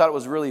that because I thought it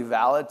was really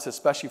valid,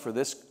 especially for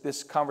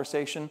this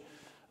conversation.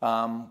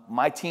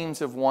 My teams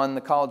have won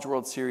the College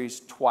World Series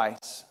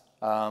twice.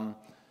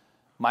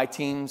 My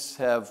teams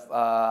have,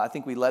 I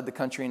think we led the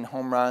country in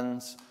home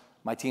runs.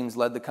 My teams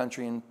led the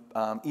country in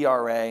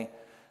ERA.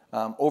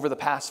 Over the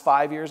past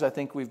 5 years, I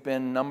think we've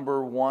been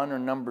number 1 or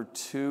number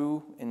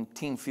 2 in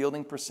team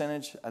fielding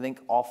percentage. I think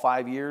all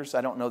 5 years.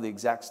 I don't know the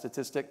exact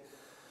statistic.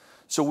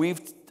 So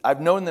I've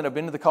known that I've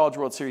been to the College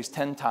World Series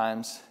 10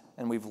 times,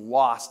 and we've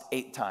lost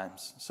 8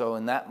 times. So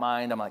in that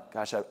mind, I'm like,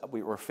 gosh,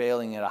 we're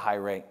failing at a high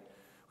rate.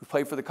 We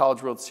played for the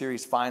College World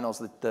Series finals,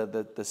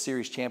 the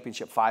series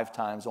championship 5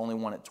 times, only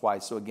won it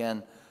twice. So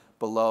again,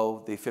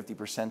 below the 50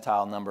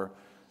 percentile number.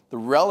 The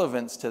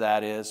relevance to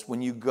that is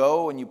when you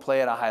go and you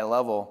play at a high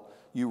level,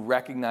 you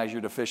recognize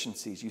your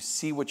deficiencies. You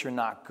see what you're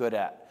not good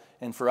at.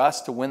 And for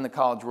us to win the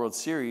College World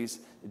Series,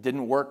 it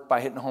didn't work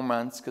by hitting home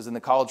runs, because in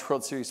the College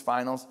World Series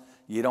finals,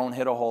 you don't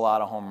hit a whole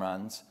lot of home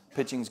runs.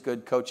 Pitching's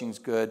good, coaching's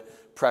good,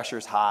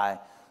 pressure's high.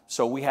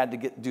 So we had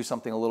to do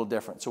something a little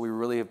different. So we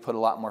really have put a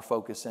lot more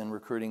focus in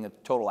recruiting a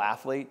total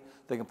athlete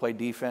that can play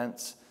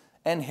defense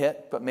and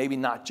hit, but maybe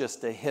not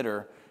just a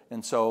hitter.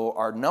 And so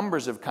our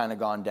numbers have kind of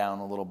gone down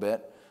a little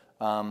bit.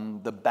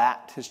 The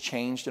bat has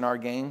changed in our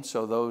game.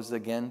 So those,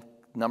 again,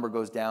 number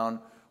goes down.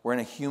 We're in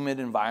a humid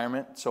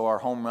environment, so our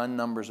home run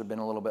numbers have been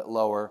a little bit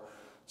lower.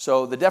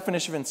 So the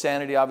definition of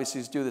insanity obviously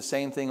is do the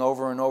same thing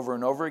over and over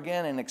and over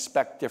again and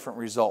expect different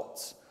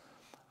results.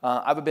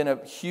 I've been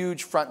a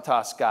huge front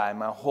toss guy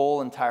my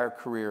whole entire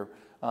career,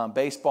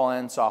 baseball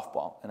and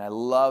softball. And I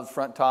love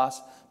front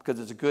toss because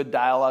it's a good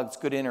dialogue, it's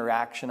good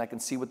interaction. I can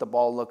see what the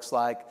ball looks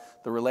like.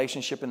 The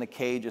relationship in the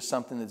cage is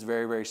something that's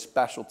very, very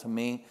special to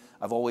me.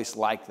 I've always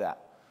liked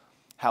that.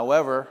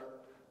 However,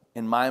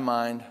 in my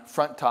mind,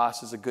 front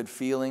toss is a good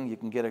feeling.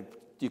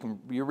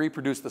 You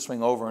reproduce the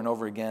swing over and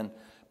over again,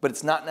 but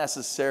it's not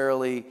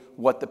necessarily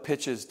what the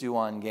pitches do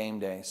on game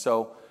day.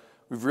 So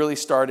we've really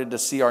started to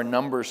see our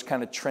numbers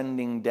kind of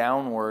trending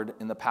downward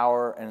in the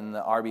power and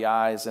the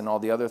RBIs and all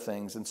the other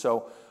things. And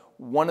so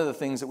one of the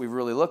things that we've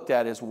really looked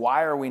at is,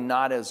 why are we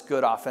not as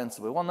good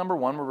offensively? Well, number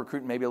one, we're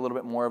recruiting maybe a little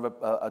bit more of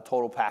a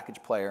total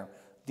package player,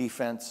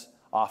 defense,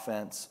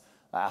 offense,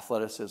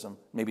 athleticism,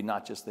 maybe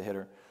not just the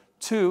hitter.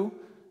 Two,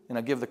 and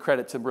I give the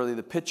credit to really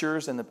the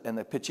pitchers and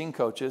the pitching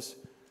coaches,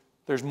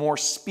 there's more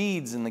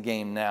speeds in the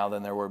game now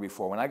than there were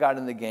before. When I got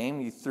in the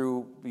game,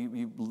 you're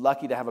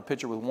lucky to have a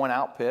pitcher with one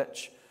out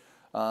pitch.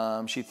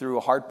 She threw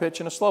a hard pitch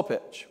and a slow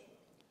pitch.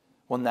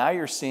 Well, now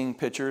you're seeing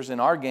pitchers in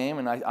our game,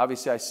 and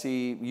obviously I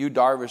see Yu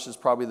Darvish is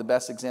probably the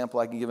best example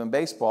I can give in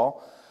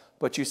baseball,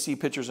 but you see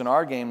pitchers in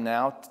our game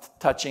now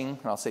touching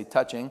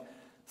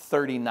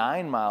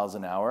 39 miles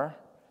an hour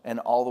and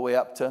all the way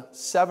up to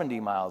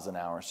 70 miles an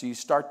hour. So you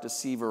start to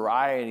see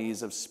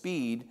varieties of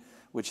speed,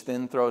 which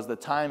then throws the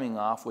timing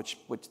off, which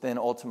then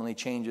ultimately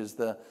changes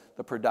the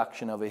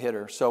production of a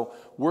hitter. So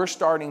we're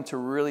starting to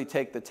really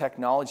take the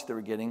technology that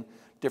we're getting,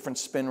 different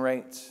spin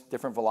rates,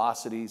 different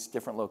velocities,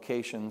 different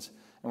locations,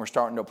 and we're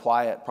starting to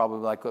apply it probably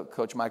like what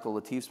Coach Michael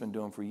Latif's been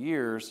doing for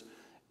years,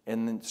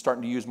 and then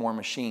starting to use more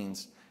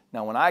machines.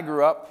 Now, when I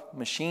grew up,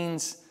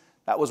 machines,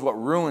 that was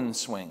what ruined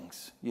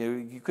swings.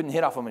 You couldn't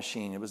hit off a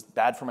machine. It was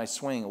bad for my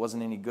swing. It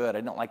wasn't any good. I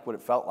didn't like what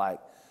it felt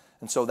like.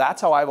 And so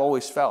that's how I've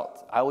always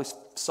felt. I always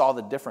saw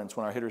the difference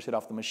when our hitters hit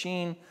off the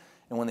machine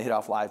and when they hit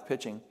off live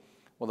pitching.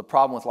 Well, the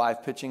problem with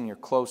live pitching, you're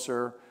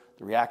closer,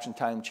 the reaction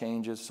time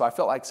changes. So I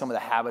felt like some of the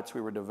habits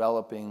we were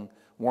developing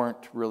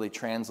weren't really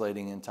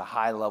translating into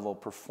high-level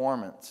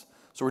performance.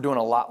 So we're doing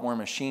a lot more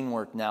machine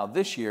work now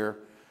this year.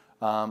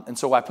 And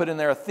so I put in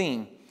there a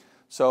theme.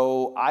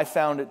 So I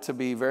found it to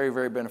be very,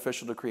 very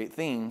beneficial to create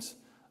themes.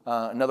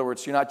 In other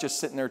words, you're not just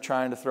sitting there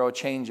trying to throw a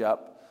changeup,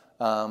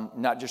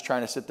 not just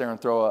trying to sit there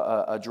and throw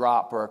a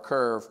drop or a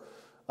curve.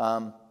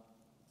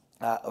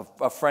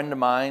 A friend of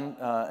mine,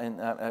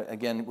 and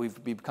again,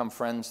 we've become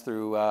friends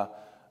through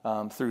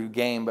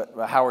game, but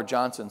Howard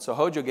Johnson. So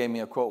Hojo gave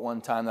me a quote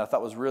one time that I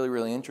thought was really,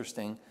 really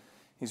interesting.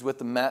 He's with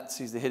the Mets.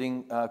 He's the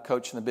hitting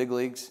coach in the big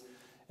leagues.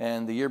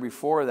 And the year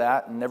before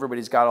that, and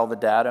everybody's got all the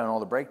data and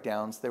all the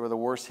breakdowns, they were the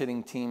worst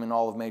hitting team in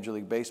all of Major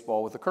League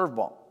Baseball with a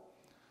curveball.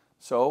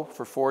 So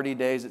for 40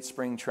 days at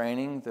spring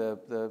training,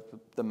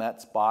 the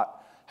Mets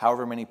bought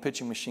however many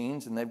pitching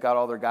machines, and they've got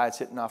all their guys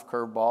hitting off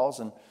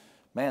curveballs. And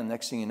man,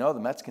 next thing you know, the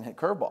Mets can hit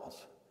curveballs.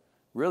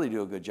 Really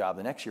do a good job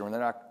the next year when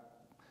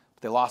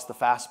they lost the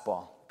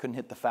fastball. Couldn't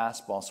hit the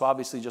fastball. So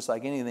obviously, just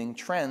like anything,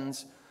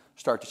 trends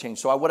start to change.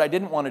 So what I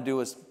didn't want to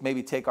do is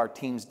maybe take our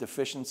team's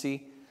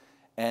deficiency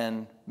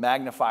and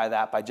magnify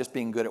that by just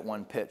being good at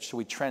one pitch. So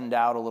we trend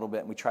out a little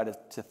bit and we try to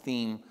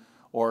theme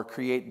or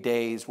create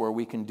days where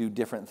we can do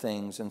different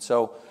things. And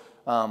so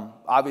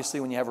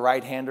obviously when you have a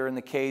right-hander in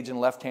the cage and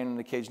left-hander in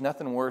the cage,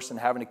 nothing worse than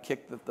having to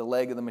kick the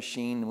leg of the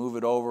machine, move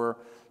it over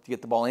to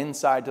get the ball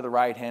inside to the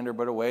right-hander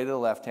but away to the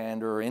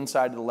left-hander, or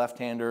inside to the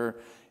left-hander,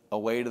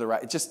 away to the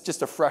right. It's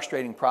just a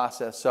frustrating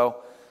process.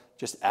 So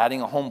just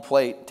adding a home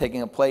plate,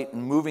 taking a plate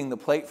and moving the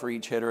plate for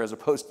each hitter as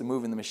opposed to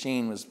moving the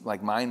machine was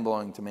like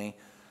mind-blowing to me.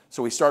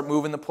 So we start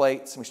moving the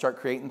plates and we start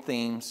creating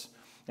themes.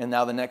 And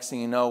now the next thing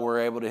you know, we're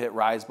able to hit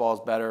rise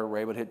balls better. We're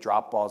able to hit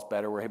drop balls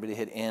better. We're able to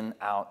hit in,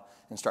 out,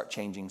 and start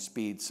changing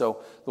speed.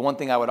 So the one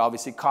thing I would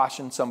obviously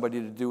caution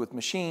somebody to do with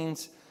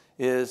machines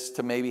is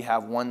to maybe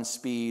have one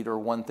speed or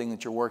one thing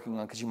that you're working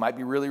on, because you might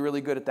be really,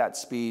 really good at that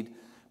speed,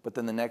 but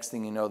then the next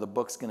thing you know, the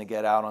book's going to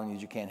get out on you.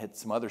 You can't hit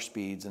some other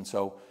speeds. And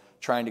so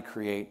trying to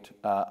create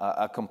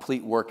a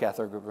complete work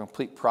ethic, a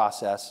complete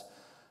process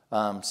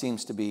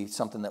seems to be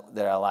something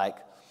that I like.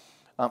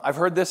 I've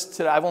heard this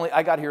today.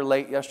 I got here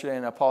late yesterday,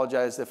 and I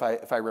apologize if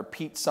I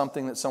repeat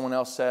something that someone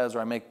else says or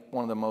I make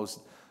one of the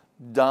most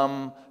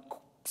dumb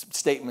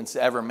statements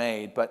ever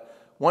made. But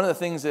one of the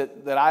things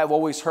that I've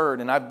always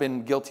heard, and I've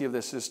been guilty of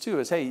this too,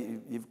 is hey,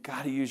 you've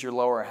got to use your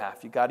lower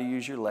half. You've got to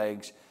use your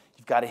legs.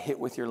 You've got to hit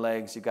with your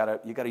legs. You've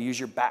got to use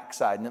your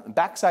backside. And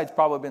backside's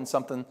probably been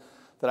something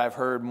that I've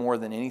heard more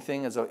than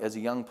anything as a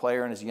young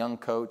player and as a young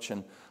coach,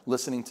 and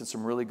listening to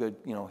some really good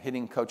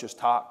hitting coaches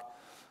talk.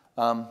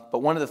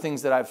 But one of the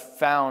things that I've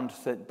found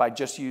that by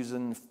just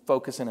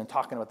focusing and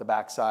talking about the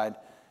backside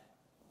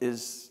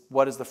is,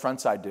 what does the front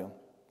side do?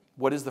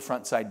 What is the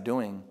front side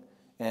doing?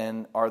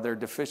 And are there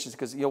deficiencies?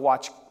 Because you'll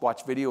watch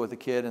video with a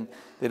kid and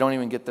they don't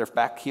even get their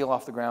back heel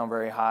off the ground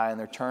very high, and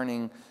they're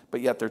turning,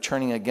 but yet they're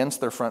turning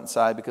against their front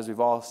side, because we've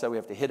all said we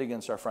have to hit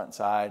against our front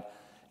side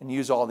and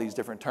use all these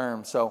different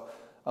terms. So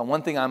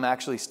one thing I'm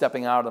actually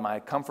stepping out of my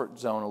comfort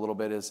zone a little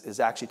bit is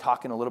actually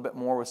talking a little bit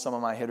more with some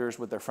of my hitters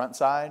with their front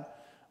side.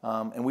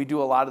 And we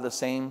do a lot of the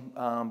same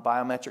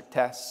biometric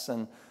tests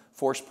and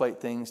force plate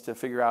things to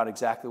figure out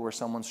exactly where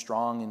someone's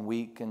strong and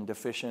weak and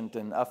deficient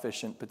and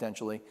efficient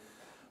potentially.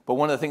 But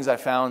one of the things I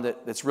found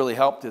that's really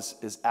helped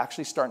is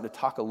actually starting to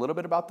talk a little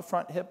bit about the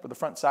front hip or the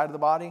front side of the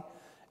body.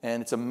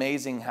 And it's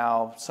amazing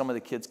how some of the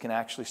kids can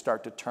actually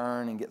start to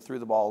turn and get through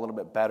the ball a little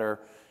bit better.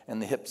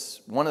 And the hips,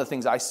 one of the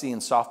things I see in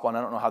softball, and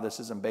I don't know how this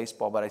is in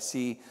baseball, but I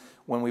see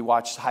when we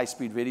watch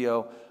high-speed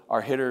video,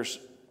 our hitters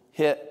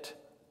hit,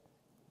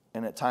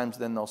 and at times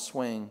then they'll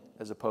swing,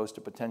 as opposed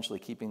to potentially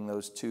keeping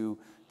those two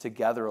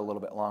together a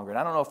little bit longer. And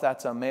I don't know if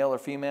that's a male or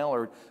female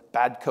or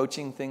bad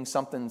coaching thing.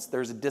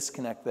 There's a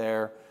disconnect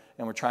there,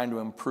 and we're trying to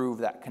improve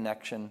that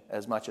connection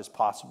as much as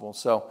possible.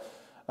 So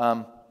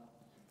the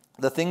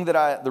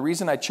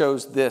reason I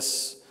chose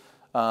this,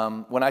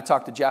 when I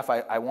talked to Jeff,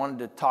 I wanted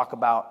to talk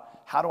about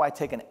how do I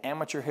take an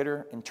amateur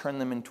hitter and turn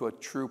them into a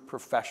true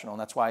professional. And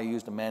that's why I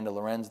used Amanda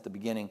Lorenz at the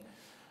beginning.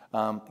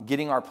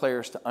 Getting our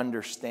players to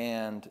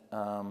understand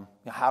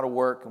how to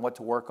work and what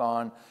to work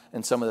on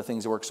and some of the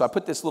things that work. So I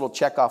put this little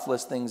checkoff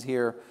list things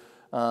here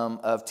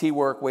of tee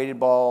work, weighted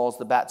balls,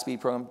 the bat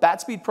speed program. Bat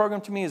speed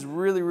program to me is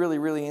really, really,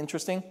 really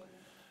interesting.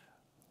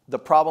 The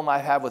problem I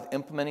have with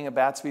implementing a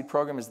bat speed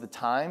program is the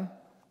time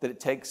that it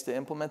takes to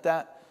implement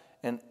that.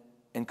 And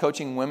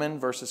coaching women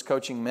versus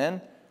coaching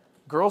men,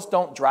 girls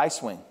don't dry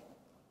swing.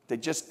 They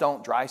just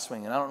don't dry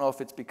swing. And I don't know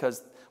if it's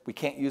because we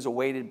can't use a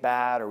weighted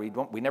bat, or we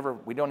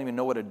don't even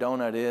know what a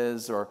donut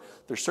is, or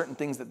there's certain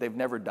things that they've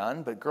never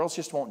done, but girls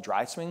just won't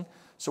dry swing.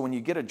 So when you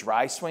get a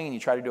dry swing and you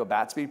try to do a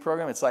bat speed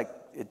program, it's like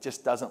it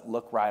just doesn't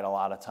look right a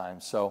lot of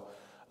times. So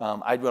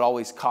I would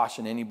always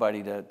caution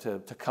anybody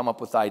to come up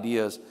with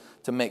ideas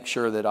to make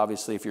sure that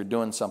obviously if you're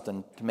doing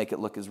something, to make it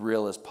look as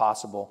real as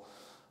possible.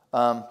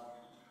 The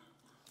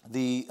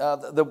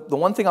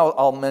one thing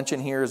I'll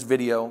mention here is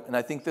video, and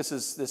I think this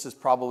is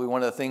probably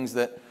one of the things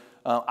that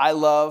I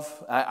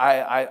love.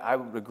 I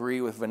would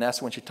agree with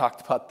Vanessa when she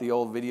talked about the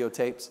old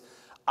videotapes.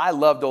 I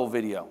loved old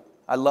video.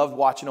 I loved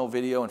watching old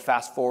video and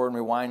fast forward and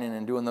rewinding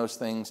and doing those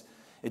things.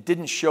 It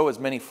didn't show as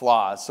many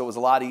flaws, so it was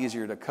a lot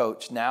easier to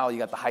coach. Now you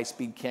got the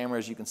high-speed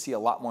cameras, you can see a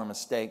lot more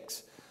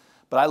mistakes.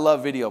 But I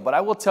love video. But I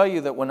will tell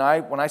you that when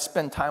I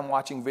spend time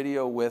watching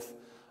video with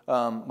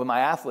my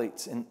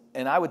athletes,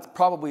 and I would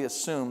probably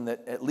assume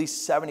that at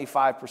least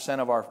 75%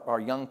 of our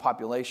young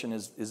population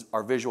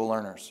are visual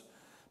learners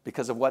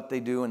because of what they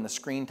do and the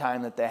screen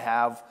time that they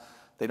have.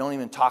 They don't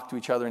even talk to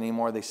each other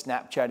anymore. They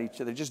Snapchat each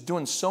other. They're just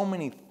doing so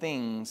many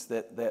things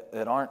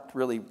that aren't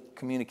really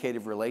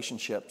communicative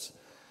relationships,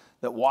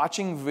 that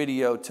watching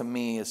video to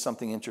me is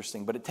something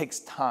interesting, but it takes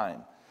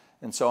time.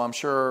 And so I'm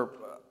sure,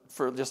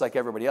 for just like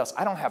everybody else,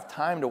 I don't have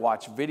time to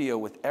watch video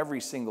with every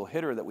single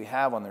hitter that we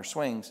have on their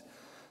swings.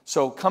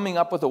 So coming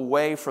up with a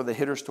way for the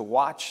hitters to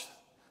watch.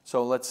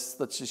 So let's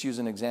just use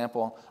an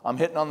example. I'm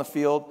hitting on the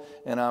field,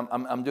 and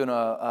I'm doing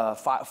a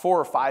 4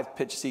 or 5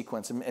 pitch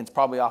sequence, and it's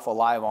probably off a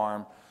live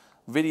arm.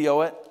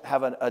 Video it,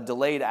 have a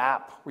delayed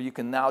app where you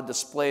can now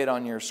display it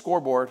on your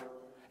scoreboard,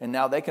 and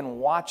now they can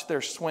watch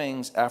their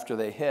swings after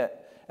they hit,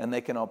 and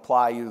they can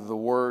apply either the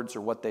words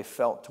or what they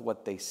felt to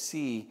what they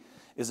see.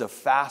 Is a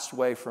fast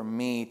way for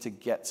me to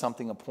get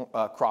something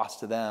across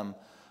to them.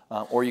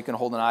 Or you can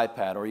hold an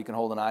iPad, or you can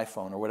hold an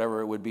iPhone, or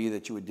whatever it would be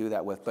that you would do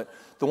that with. But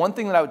the one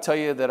thing that I would tell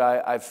you that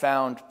I've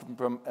found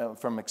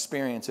from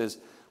experience is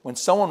when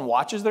someone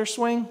watches their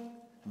swing,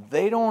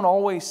 they don't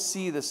always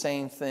see the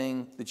same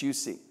thing that you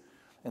see.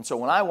 And so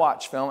when I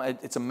watch film,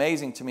 it's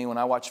amazing to me when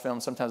I watch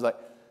film, sometimes like,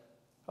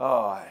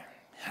 oh,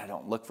 I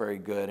don't look very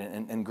good.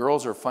 And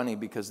girls are funny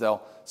because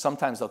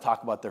sometimes they'll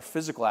talk about their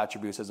physical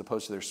attributes as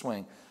opposed to their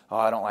swing. Oh,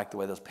 I don't like the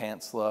way those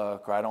pants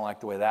look, or I don't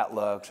like the way that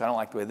looks, or I don't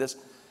like the way this.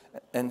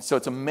 And so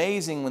it's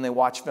amazing when they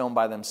watch film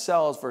by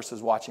themselves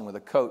versus watching with a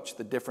coach,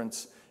 the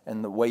difference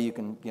and the way you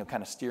can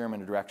kind of steer them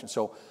in a direction.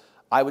 So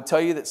I would tell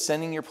you that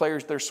sending your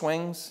players their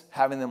swings,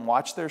 having them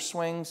watch their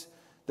swings,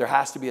 there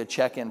has to be a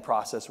check-in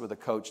process with a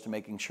coach to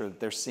making sure that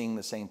they're seeing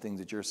the same things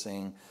that you're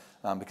seeing.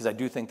 Because I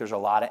do think there's a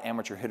lot of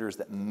amateur hitters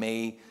that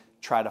may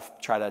try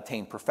to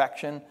attain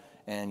perfection,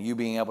 and you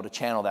being able to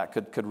channel that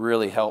could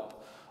really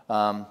help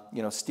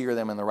steer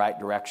them in the right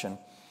direction.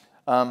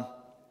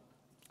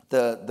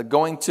 The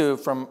going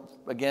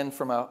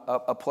from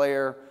a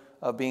player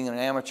of being an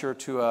amateur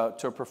to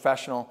a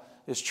professional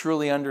is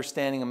truly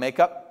understanding a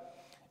makeup,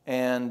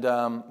 and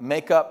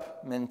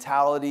makeup,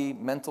 mentality,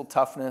 mental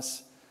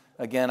toughness.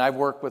 Again, I've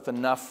worked with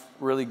enough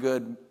really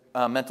good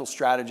mental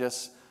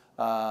strategists,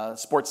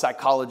 sports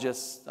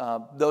psychologists,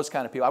 those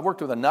kind of people. I've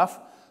worked with enough.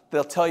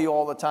 They'll tell you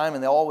all the time,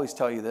 and they'll always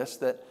tell you this,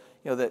 that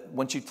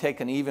once you take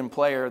an even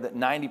player, that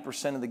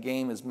 90% of the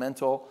game is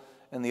mental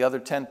and the other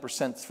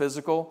 10% is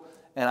physical.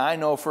 And I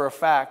know for a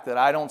fact that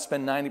I don't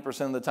spend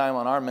 90% of the time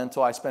on our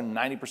mental. I spend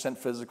 90%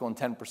 physical and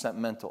 10%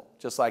 mental,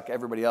 just like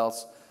everybody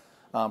else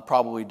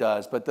probably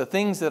does. But the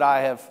things that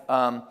I have,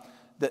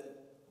 that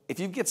if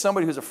you get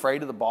somebody who's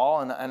afraid of the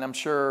ball, and I'm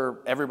sure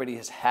everybody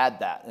has had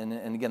that,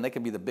 and again, they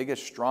can be the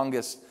biggest,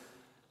 strongest.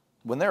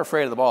 When they're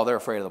afraid of the ball, they're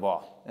afraid of the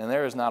ball. And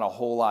there is not a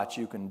whole lot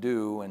you can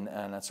do.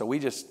 And so we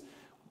just,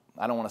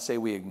 I don't want to say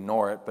we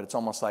ignore it, but it's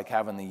almost like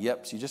having the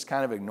yips. You just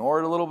kind of ignore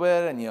it a little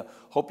bit, and you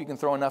hope you can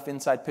throw enough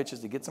inside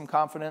pitches to get some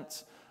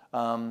confidence.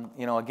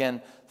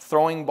 Again,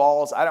 throwing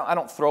balls. I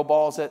don't throw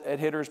balls at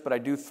hitters, but I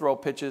do throw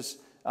pitches.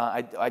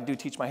 I do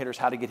teach my hitters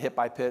how to get hit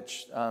by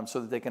pitch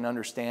so that they can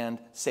understand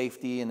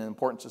safety and the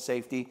importance of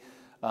safety.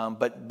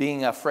 But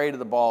being afraid of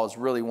the ball is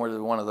really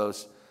one of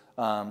those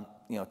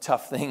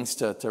tough things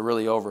to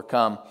really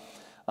overcome.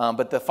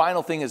 But the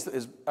final thing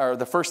or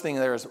the first thing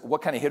there is,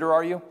 what kind of hitter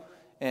are you?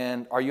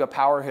 And are you a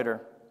power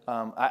hitter?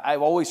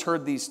 I've always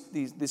heard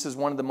this is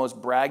one of the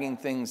most bragging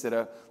things that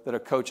a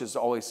coach is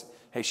always,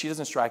 hey, she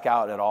doesn't strike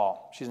out at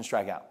all. She doesn't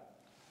strike out.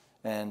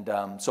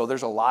 And so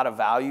there's a lot of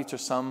value to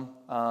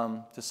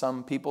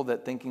some people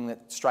that thinking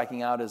that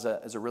striking out is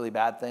a really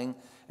bad thing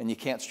and you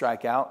can't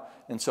strike out.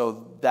 And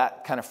so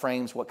that kind of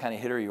frames what kind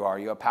of hitter you are. Are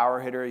you a power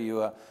hitter? Are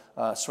you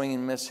a swing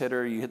and miss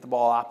hitter? You hit the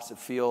ball opposite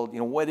field?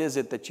 What is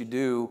it that you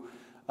do?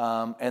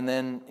 And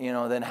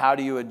then how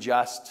do you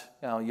adjust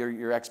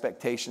your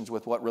expectations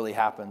with what really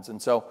happens?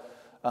 And so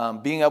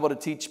being able to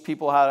teach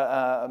people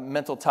how to,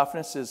 mental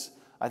toughness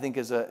I think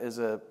is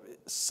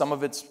some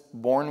of it's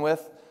born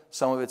with.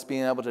 Some of it's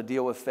being able to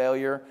deal with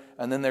failure,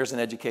 and then there's an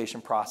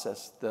education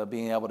process,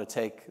 being able to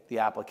take the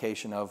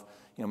application of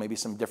maybe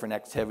some different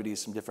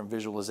activities, some different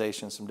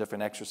visualizations, some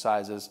different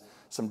exercises,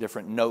 some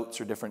different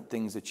notes or different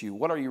things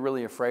what are you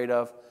really afraid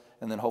of,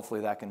 and then hopefully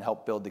that can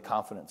help build the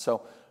confidence.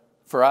 So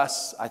for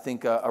us, I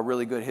think a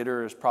really good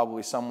hitter is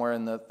probably somewhere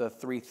in the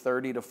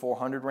 330 to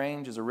 400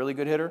 range is a really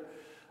good hitter.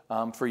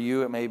 For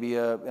you, it may be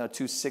a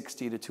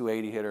 260 to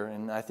 280 hitter,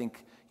 and I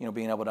think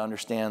being able to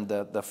understand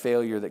the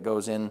failure that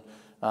goes in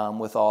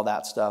with all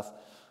that stuff.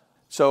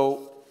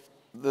 So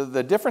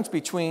the difference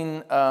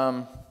between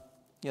the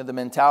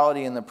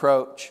mentality and the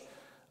approach,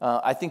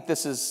 I think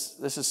this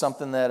is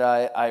something that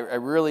I'm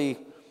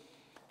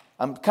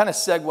kind of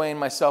segueing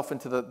myself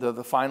into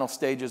the final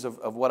stages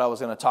of what I was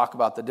going to talk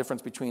about, the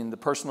difference between the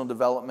personal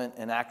development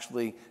and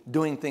actually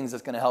doing things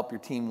that's going to help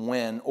your team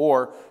win,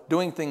 or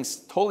doing things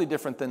totally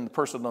different than the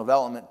personal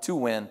development to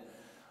win.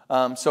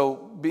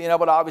 So being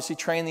able to obviously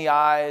train the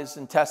eyes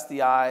and test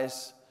the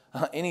eyes.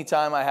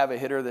 Anytime I have a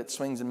hitter that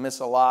swings and misses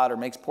a lot or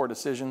makes poor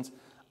decisions,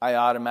 I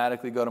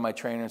automatically go to my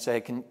trainer and say,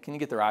 hey, can you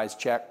get their eyes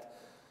checked?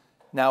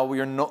 Now,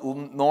 your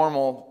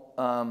normal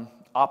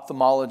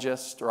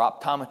ophthalmologist or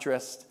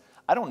optometrist,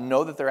 I don't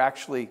know that they're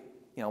actually,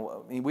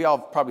 we all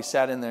probably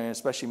sat in there,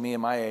 especially me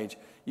and my age.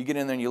 You get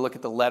in there and you look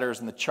at the letters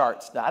and the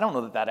charts. Now, I don't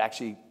know that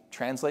actually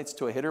translates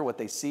to a hitter, what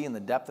they see and the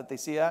depth that they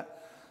see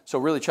at. So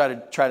really try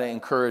to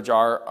encourage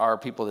our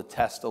people to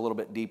test a little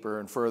bit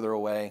deeper and further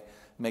away,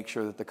 make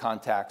sure that the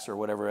contacts or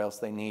whatever else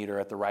they need are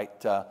at the right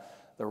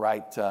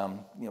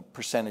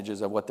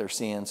percentages of what they're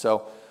seeing.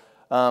 So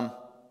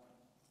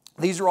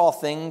these are all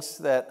things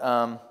that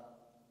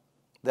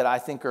I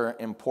think are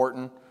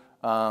important.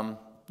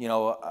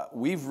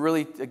 We've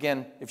really,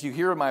 again, if you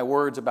hear my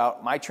words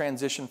about my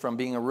transition from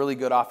being a really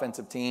good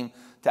offensive team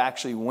to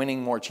actually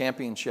winning more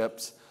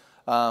championships,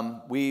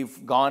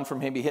 we've gone from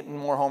maybe hitting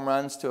more home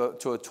runs to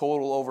a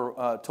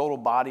total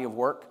body of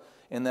work.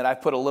 In that I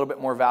put a little bit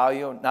more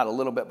value, not a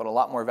little bit, but a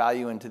lot more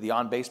value into the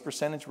on-base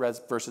percentage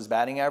versus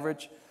batting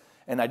average.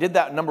 And I did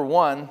that, number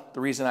one, the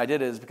reason I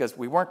did it is because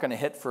we weren't going to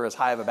hit for as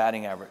high of a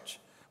batting average.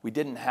 We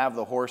didn't have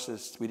the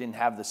horses, we didn't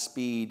have the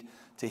speed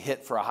to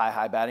hit for a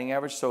high batting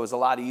average, so it was a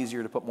lot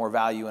easier to put more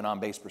value in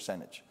on-base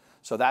percentage.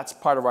 So that's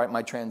part of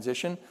my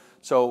transition.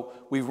 So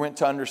we went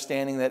to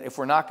understanding that if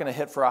we're not going to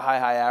hit for a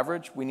high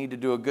average, we need to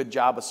do a good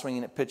job of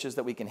swinging at pitches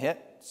that we can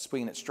hit,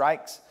 swinging at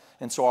strikes.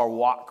 And so our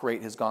walk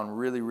rate has gone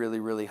really, really,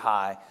 really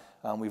high.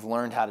 We've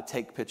learned how to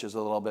take pitches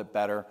a little bit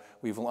better.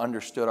 We've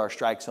understood our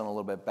strike zone a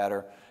little bit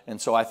better.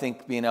 And so I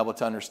think being able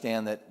to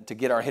understand that, to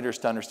get our hitters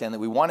to understand that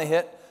we want to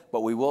hit,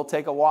 but we will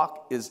take a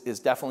walk is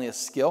definitely a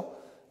skill.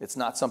 It's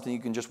not something you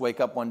can just wake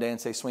up one day and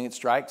say, swing at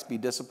strikes, be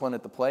disciplined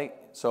at the plate.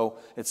 So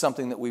it's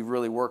something that we've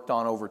really worked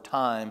on over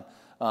time.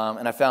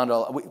 And I found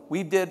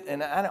we did,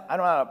 and I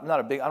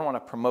don't want to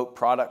promote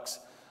products.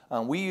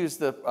 We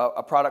used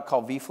a product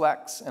called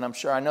V-Flex, and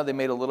I know they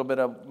made a little bit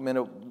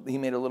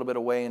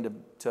of way into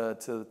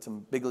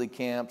some big league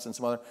camps and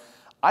some other.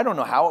 I don't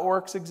know how it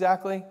works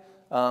exactly,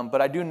 but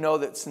I do know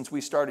that since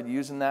we started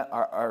using that,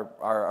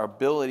 our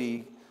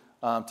ability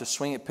to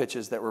swing at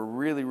pitches that were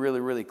really, really,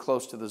 really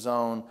close to the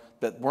zone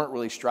that weren't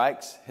really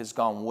strikes has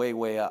gone way,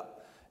 way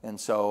up. And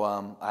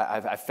so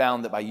I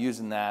found that by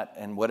using that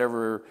and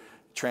whatever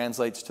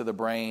translates to the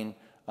brain.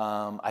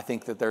 I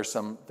think that there's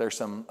some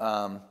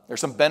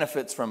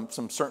benefits from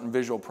some certain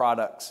visual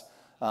products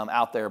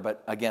out there,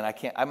 but again,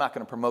 I'm not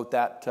going to promote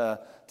that to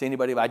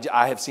anybody. But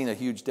I have seen a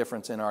huge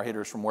difference in our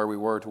hitters from where we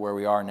were to where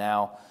we are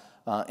now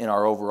in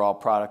our overall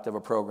product of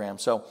a program.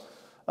 So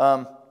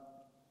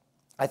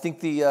I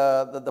think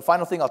the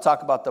final thing I'll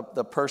talk about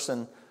the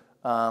person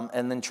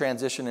and then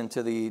transition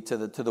into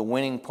the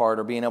winning part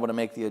or being able to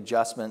make the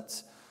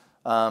adjustments.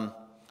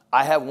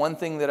 I have one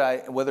thing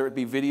that whether it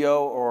be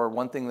video or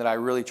one thing that I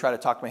really try to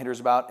talk to my hitters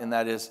about, and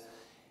that is,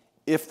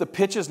 if the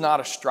pitch is not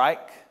a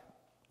strike,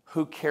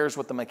 who cares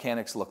what the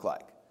mechanics look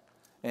like?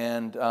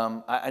 And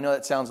I know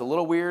that sounds a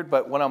little weird,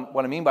 but what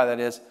I mean by that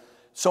is,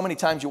 so many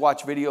times you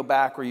watch video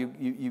back, or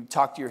you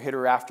talk to your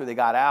hitter after they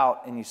got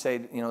out, and you say,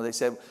 they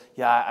said,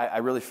 yeah, I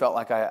really felt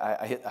like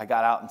I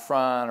got out in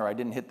front, or I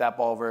didn't hit that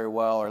ball very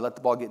well, or let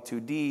the ball get too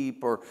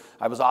deep, or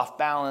I was off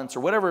balance, or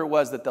whatever it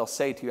was that they'll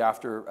say to you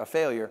after a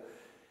failure.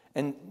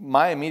 And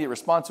my immediate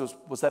response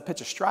was that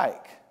pitch a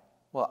strike?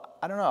 Well,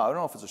 I don't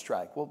know if it's a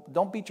strike. Well,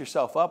 don't beat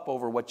yourself up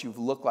over what you've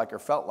looked like or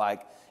felt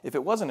like. If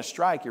it wasn't a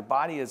strike, your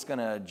body is going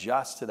to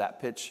adjust to that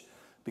pitch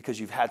because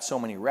you've had so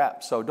many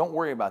reps. So don't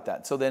worry about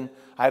that. So then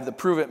I have the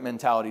prove it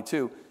mentality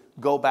too.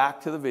 Go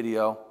back to the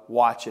video,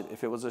 watch it.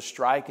 If it was a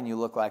strike and you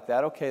look like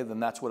that, okay, then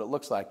that's what it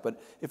looks like.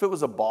 But if it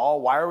was a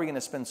ball, why are we going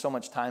to spend so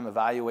much time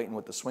evaluating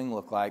what the swing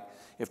looked like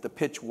if the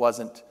pitch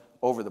wasn't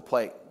over the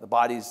plate? The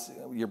body's,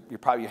 your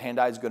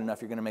hand-eye is good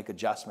enough, you're going to make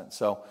adjustments.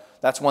 So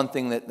that's one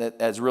thing that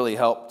has really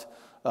helped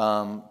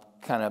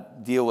kind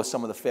of deal with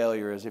some of the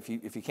failures. If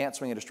you can't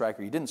swing at a strike,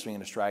 or you didn't swing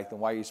at a strike, then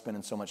why are you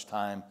spending so much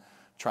time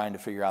trying to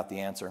figure out the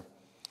answer?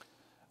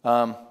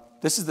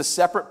 This is the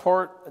separate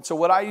part. And so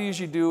what I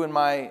usually do in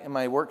my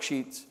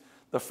worksheets,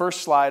 the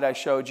first slide I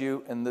showed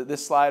you and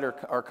this slide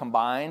are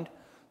combined.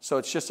 So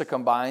it's just a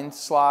combined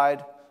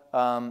slide,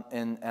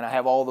 and I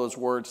have all those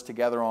words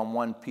together on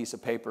one piece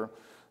of paper.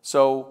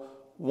 So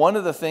one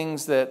of the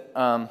things that,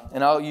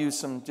 and I'll use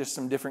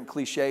some different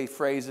cliche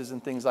phrases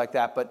and things like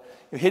that, but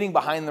hitting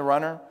behind the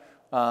runner,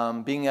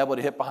 being able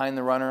to hit behind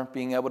the runner,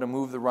 being able to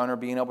move the runner,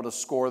 being able to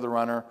score the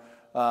runner,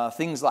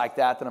 things like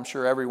that I'm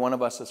sure every one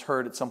of us has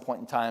heard at some point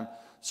in time.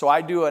 So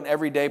I do an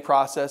everyday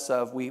process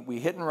of we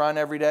hit and run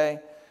every day,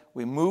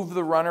 we move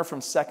the runner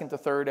from second to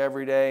third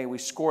every day, we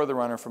score the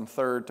runner from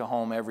third to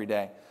home every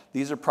day.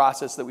 These are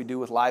processes that we do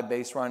with live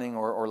base running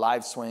or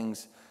live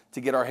swings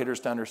to get our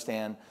hitters to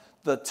understand.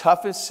 The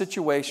toughest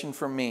situation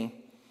for me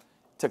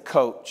to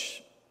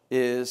coach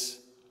is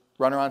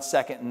runner on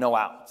second, no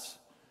outs.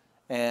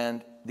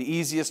 And the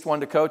easiest one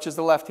to coach is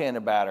the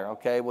left-handed batter,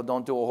 okay? Well,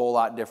 don't do a whole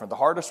lot different. The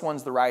hardest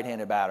one's the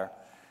right-handed batter.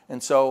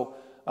 And so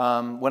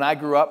when I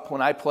grew up,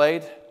 when I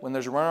played, when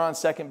there's a runner on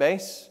second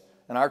base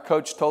and our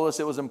coach told us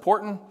it was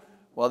important,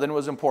 well, then it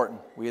was important.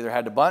 We either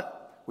had to bunt,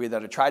 we either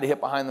had to try to hit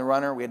behind the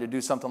runner, we had to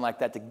do something like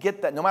that to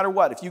get that. No matter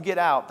what, if you get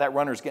out, that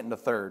runner's getting to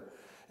third.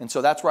 And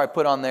so that's where I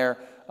put on there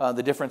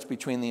the difference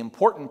between the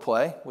important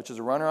play, which is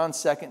a runner on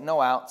second,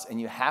 no outs, and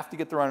you have to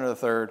get the runner to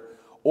third,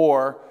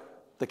 or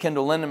the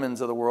Kendall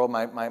Lindemans of the world,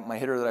 my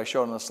hitter that I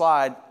showed on the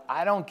slide.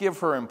 I don't give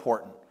her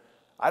important.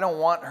 I don't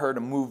want her to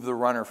move the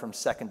runner from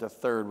second to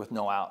third with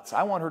no outs.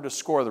 I want her to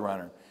score the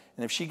runner.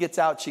 And if she gets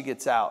out, she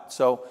gets out.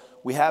 So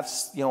we have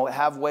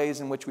ways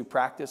in which we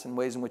practice and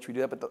ways in which we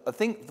do that. But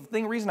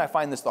the reason I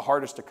find this the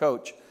hardest to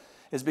coach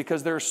is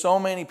because there are so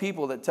many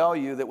people that tell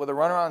you that with a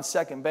runner on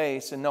second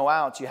base and no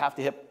outs, you have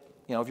to hit,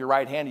 if you're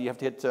right-handed, you have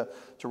to hit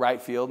to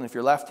right field. And if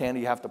you're left-handed,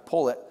 you have to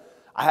pull it.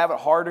 I have a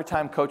harder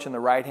time coaching the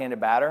right-handed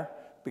batter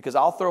because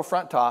I'll throw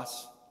front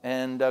toss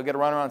and get a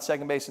runner on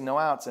second base and no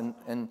outs.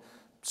 And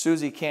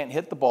Susie can't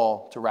hit the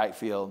ball to right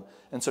field.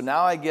 And so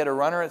now I get a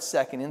runner at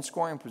second in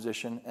scoring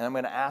position, and I'm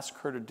going to ask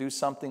her to do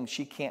something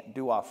she can't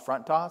do off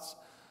front toss.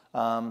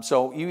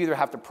 So you either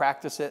have to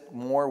practice it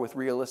more with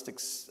realistic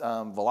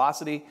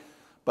velocity,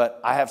 but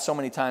I have so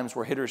many times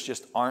where hitters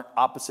just aren't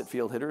opposite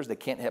field hitters. They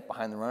can't hit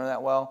behind the runner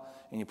that well,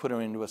 and you put them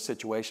into a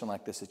situation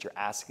like this that you're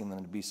asking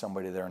them to be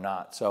somebody they're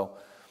not. So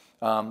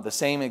the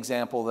same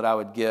example that I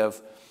would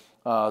give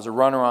is a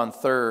runner on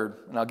third,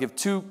 and I'll give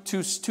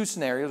two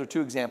scenarios or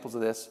two examples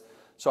of this.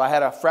 So I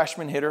had a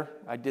freshman hitter.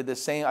 I've done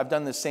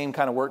the same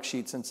kind of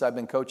worksheet since I've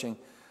been coaching.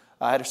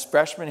 I had a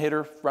freshman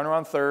hitter, runner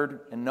on third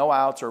and no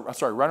outs,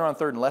 runner on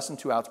third and less than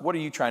 2 outs. What are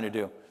you trying to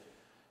do?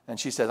 And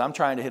she says, I'm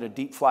trying to hit a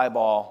deep fly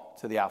ball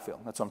to the outfield.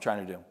 That's what I'm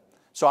trying to do.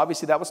 So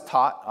obviously that was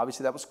taught.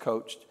 Obviously that was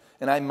coached.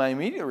 And my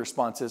immediate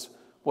response is,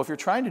 well, if you're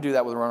trying to do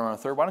that with a runner on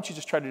third, why don't you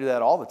just try to do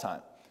that all the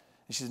time?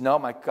 And she says, no,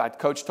 my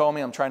coach told me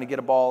I'm trying to get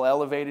a ball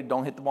elevated.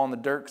 Don't hit the ball in the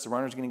dirt because the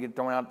runner's going to get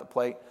thrown out at the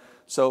plate.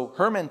 So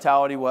her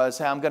mentality was,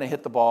 hey, I'm going to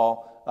hit the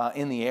ball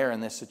in the air in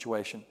this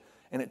situation.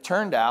 And it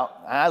turned out,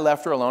 and I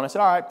left her alone. I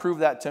said, all right, prove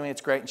that to me.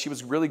 It's great. And she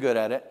was really good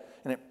at it.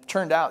 And it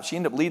turned out she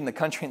ended up leading the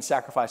country in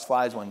sacrifice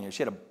flies one year.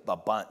 She had a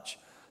bunch.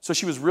 So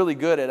she was really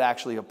good at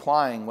actually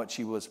applying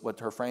what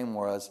her frame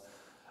was.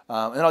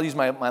 And I'll use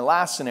my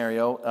last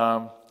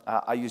scenario.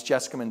 I use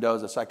Jessica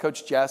Mendoza. So I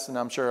coached Jess, and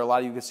I'm sure a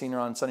lot of you have seen her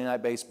on Sunday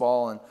Night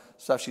Baseball and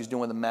stuff she's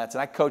doing with the Mets.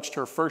 And I coached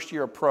her first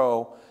year of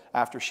pro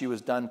after she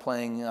was done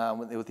playing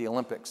with the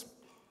Olympics.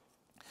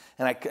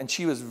 And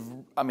she was,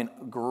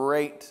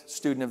 great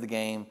student of the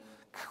game,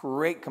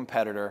 great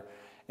competitor.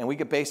 And we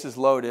get bases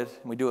loaded,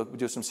 and we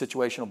do some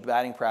situational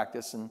batting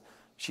practice, and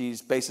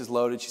she's bases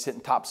loaded. She's hitting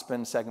top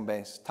spin to second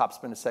base,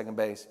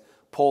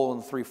 pull in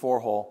the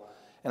 3-4 hole.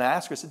 And I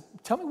asked her, I said,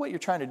 tell me what you're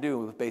trying to do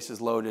with bases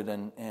loaded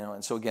and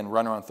so again,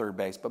 runner on third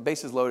base, but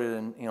bases loaded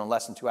and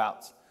less than 2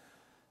 outs.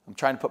 I'm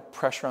trying to put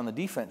pressure on the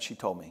defense, she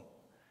told me.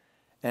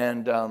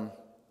 And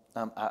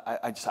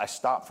I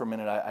stopped for a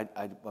minute.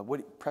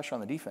 What pressure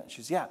on the defense?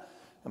 She says, yeah,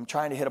 I'm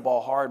trying to hit a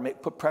ball hard,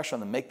 put pressure on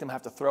them, make them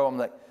have to throw. I'm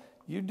like,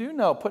 you do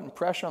know putting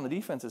pressure on the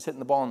defense is hitting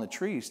the ball in the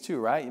trees too,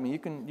 right? I mean,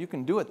 you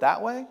can do it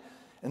that way.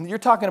 And you're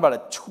talking about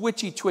a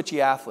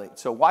twitchy athlete.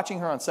 So watching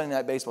her on Sunday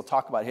Night Baseball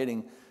talk about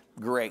hitting,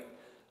 great.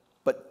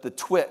 But the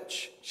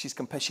twitch, she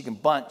can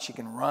bunt, she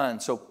can run.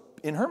 So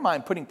in her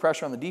mind, putting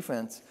pressure on the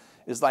defense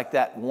is like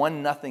that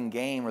 1-0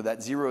 game or that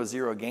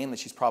 0-0 game that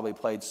she's probably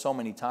played so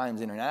many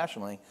times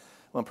internationally.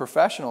 When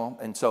professional,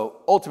 and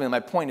so ultimately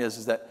my point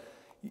is that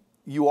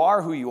you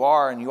are who you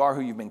are and you are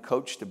who you've been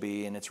coached to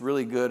be, and it's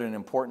really good and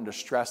important to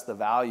stress the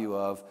value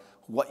of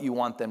what you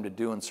want them to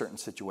do in certain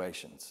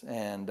situations.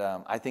 And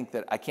I think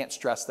that I can't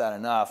stress that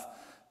enough.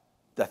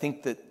 I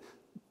think that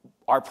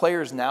our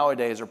players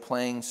nowadays are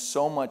playing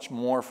so much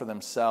more for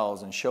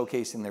themselves and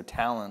showcasing their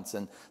talents,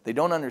 and they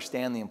don't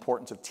understand the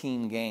importance of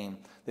team game.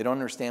 They don't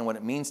understand what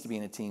it means to be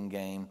in a team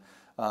game.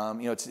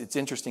 It's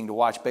interesting to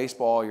watch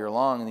baseball all year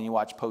long, and then you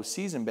watch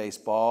postseason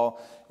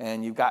baseball,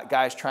 and you've got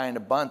guys trying to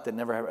bunt that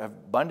never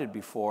have bunted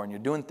before, and you're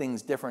doing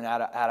things different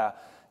out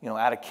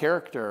of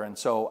character. And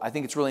so I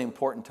think it's really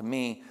important to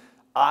me.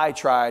 I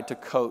try to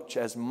coach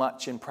as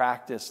much in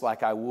practice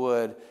like I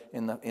would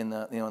in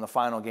the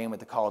final game at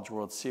the College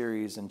World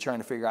Series, and trying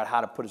to figure out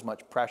how to put as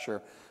much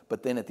pressure.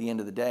 But then at the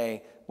end of the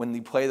day, when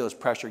you play those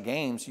pressure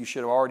games, you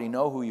should already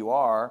know who you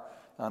are.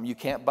 You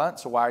can't bunt,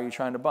 so why are you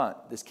trying to bunt?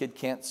 This kid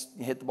can't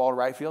hit the ball to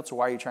right field, so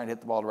why are you trying to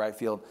hit the ball to right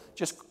field?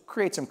 Just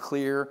create some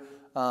clear,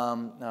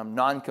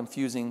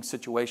 non-confusing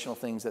situational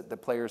things that the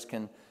players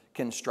can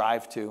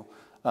strive to.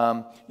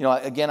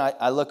 Again,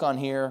 I look on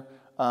here.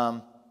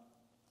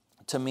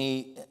 To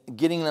me,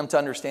 getting them to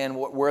understand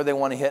where they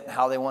want to hit and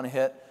how they want to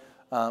hit.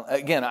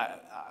 Again,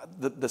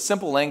 the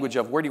simple language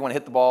of where do you want to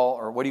hit the ball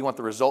or what do you want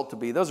the result to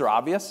be, those are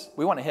obvious.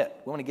 We want to hit.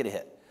 We want to get a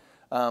hit.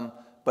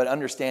 But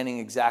understanding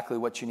exactly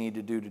what you need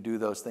to do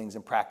those things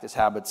and practice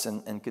habits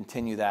and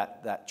continue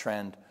that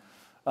trend.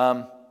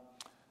 The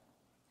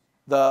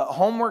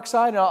homework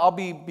side, and I'll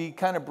be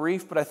kind of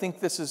brief, but I think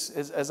this is,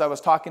 as I was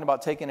talking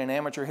about taking an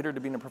amateur hitter to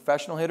being a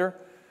professional hitter,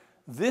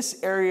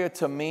 this area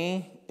to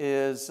me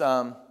is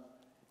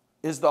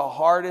the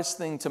hardest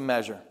thing to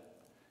measure,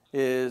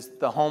 is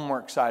the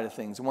homework side of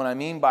things. And what I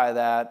mean by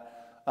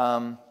that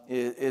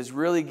is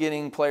really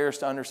getting players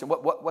to understand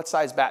what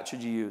size bat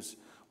should you use,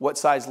 what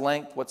size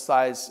length, what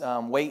size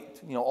weight,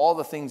 all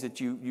the things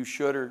that you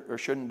should or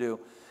shouldn't do.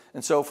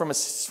 And so from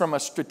a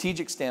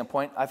strategic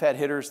standpoint, I've had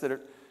hitters that are,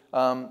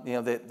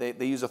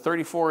 they use a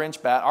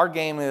 34-inch bat. Our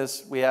game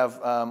is, we have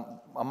a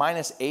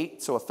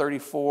 -8, so a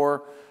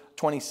 34,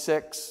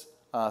 26,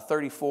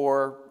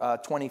 34,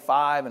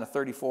 25, and a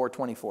 34,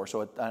 24.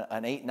 So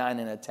an 8, 9,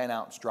 and a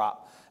 10-ounce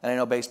drop. And I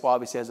know baseball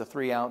obviously has a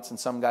 3-ounce, and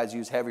some guys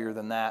use heavier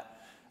than that.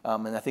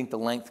 And I think the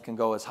length can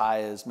go as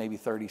high as maybe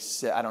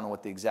 36. I don't know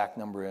what the exact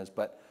number is,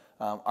 but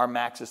our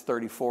max is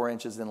 34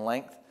 inches in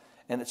length.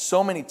 And it's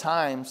so many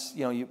times,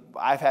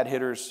 I've had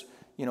hitters,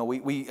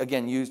 we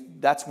again use,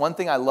 that's one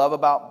thing I love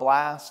about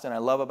Blast and I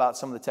love about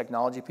some of the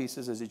technology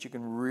pieces, is that you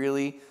can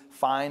really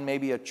find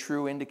maybe a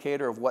true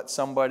indicator of what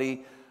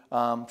somebody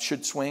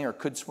should swing or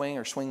could swing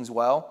or swings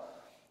well.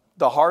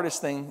 The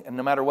hardest thing, and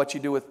no matter what you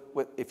do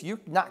if you're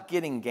not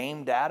getting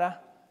game data,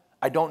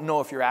 I don't know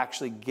if you're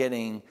actually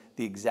getting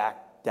the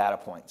exact data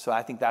point. So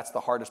I think that's the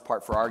hardest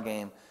part for our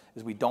game,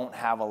 is we don't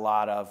have a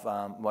lot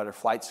of whether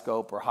Flight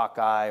Scope or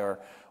Hawkeye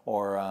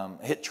or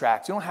Hit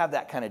Tracks. We don't have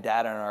that kind of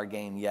data in our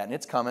game yet, and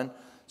it's coming.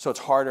 So it's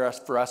harder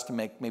for us to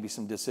make maybe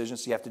some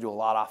decisions. So you have to do a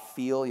lot off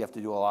feel. You have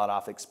to do a lot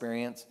off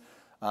experience.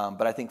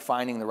 But I think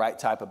finding the right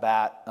type of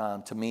bat,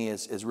 to me,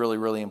 is really,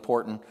 really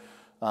important.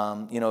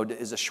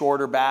 Is a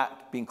shorter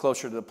bat, being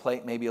closer to the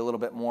plate, maybe a little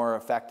bit more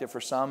effective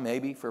for some,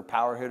 maybe for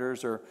power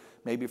hitters or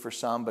maybe for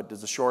some, but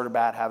does a shorter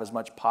bat have as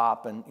much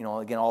pop? And,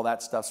 again, all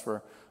that stuff's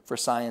for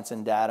science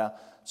and data.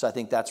 So I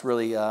think that's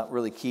really,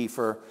 really key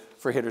for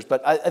hitters.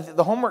 But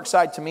the homework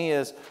side to me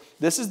is,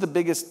 this is the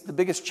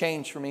biggest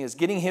change for me, is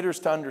getting hitters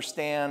to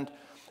understand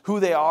who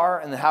they are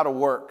and how to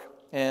work.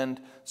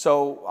 And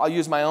so I'll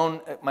use my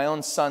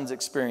own son's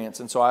experience.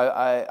 And so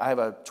I have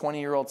a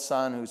 20-year-old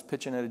son who's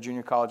pitching at a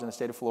junior college in the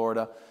state of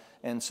Florida.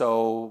 And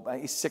so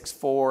he's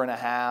 6'4 and a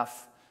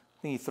half.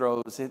 I think he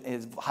throws,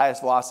 his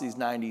highest velocity is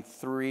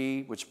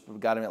 93, which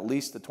got him at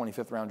least the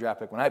 25th round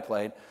draft pick when I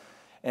played.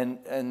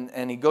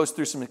 And he goes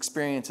through some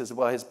experiences.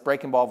 Well, his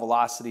breaking ball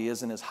velocity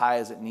isn't as high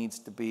as it needs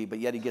to be, but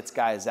yet he gets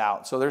guys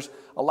out. So there's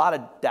a lot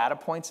of data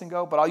points in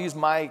go, but I'll use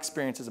my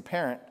experience as a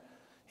parent.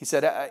 He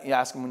said, you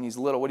ask him when he's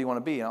little, what do you want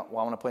to be? Well,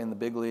 I want to play in the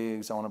big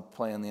leagues, I want to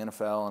play in the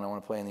NFL, and I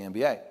want to play in the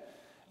NBA.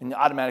 And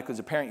automatically as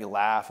a parent, you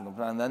laugh, and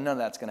none of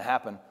that's going to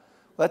happen.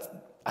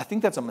 I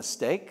think that's a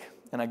mistake,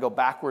 and I go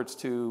backwards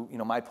to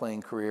my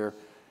playing career,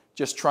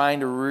 just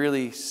trying to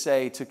really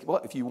say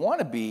if you want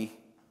to be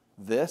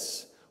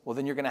this, well,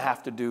 then you're going to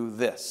have to do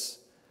this.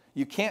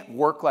 You can't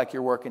work like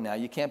you're working now.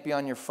 You can't be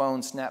on your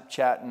phone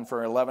Snapchatting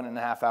for 11 and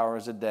a half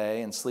hours a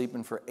day and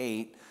sleeping for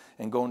 8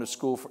 and going to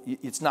school.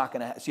 It's not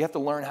going to. So you have to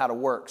learn how to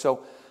work.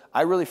 So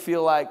I really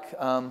feel like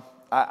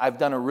I've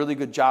done a really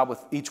good job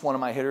with each one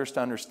of my hitters to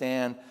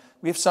understand.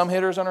 We have some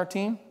hitters on our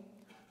team,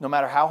 no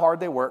matter how hard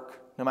they work,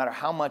 no matter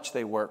how much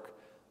they work,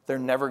 they're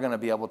never going to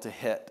be able to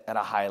hit at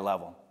a high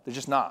level. They're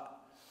just not.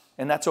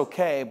 And that's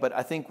okay, but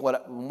I think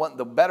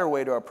the better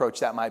way to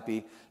approach that might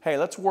be, hey,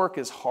 let's work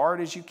as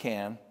hard as you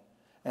can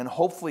and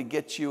hopefully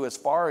get you as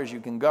far as you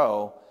can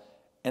go.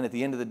 And at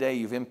the end of the day,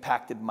 you've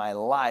impacted my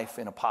life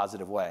in a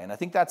positive way. And I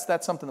think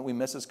that's something that we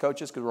miss as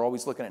coaches, because we're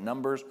always looking at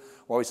numbers,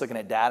 we're always looking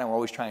at data, and we're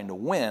always trying to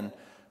win.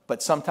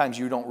 But sometimes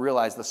you don't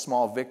realize the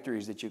small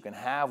victories that you can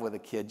have with a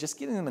kid. Just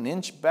getting them an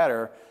inch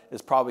better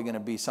is probably going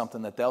to be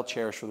something that they'll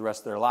cherish for the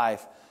rest of their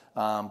life.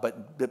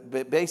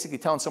 But basically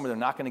telling somebody they're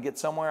not going to get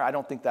somewhere, I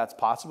don't think that's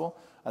possible.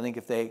 I think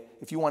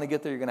if you want to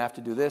get there, you're going to have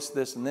to do this,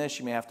 this, and this.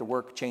 You may have to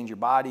work, change your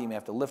body. You may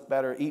have to lift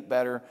better, eat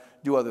better,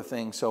 do other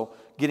things. So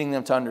getting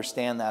them to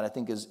understand that, I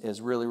think,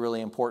 is really,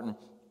 really important.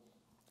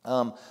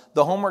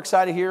 The homework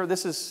side of here,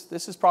 this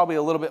is probably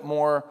a little bit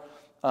more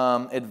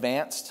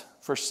advanced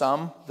for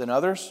some than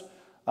others.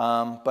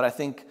 But I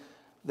think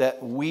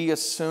that we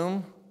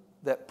assume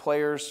that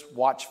players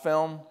watch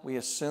film. We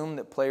assume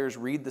that players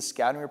read the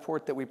scouting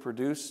report that we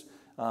produce.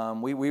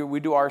 We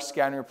do our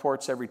scouting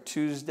reports every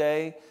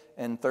Tuesday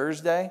and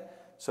Thursday.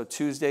 So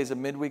Tuesday is a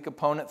midweek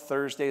opponent.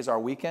 Thursday is our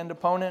weekend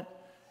opponent.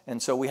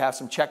 And so we have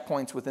some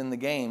checkpoints within the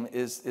game.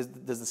 Does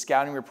the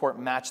scouting report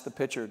match the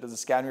pitcher? Does the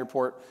scouting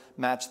report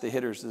match the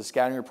hitters? Does the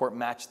scouting report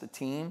match the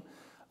team?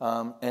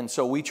 And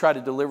so we try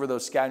to deliver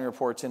those scouting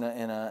reports in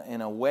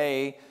a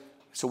way.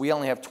 So we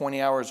only have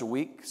 20 hours a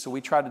week. So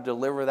we try to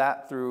deliver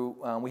that through,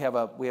 we have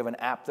an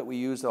app that we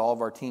use that all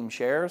of our team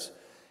shares,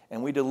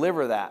 and we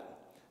deliver that.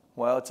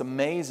 Well, it's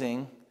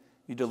amazing.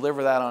 You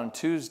deliver that on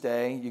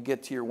Tuesday, you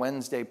get to your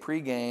Wednesday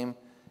pregame,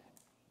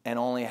 and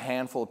only a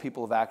handful of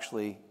people have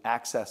actually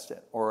accessed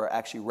it or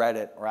actually read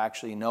it or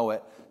actually know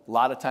it. A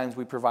lot of times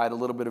we provide a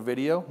little bit of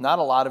video, not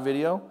a lot of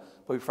video,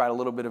 but we provide a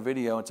little bit of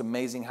video. It's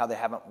amazing how they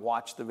haven't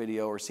watched the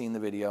video or seen the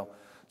video.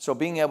 So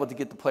being able to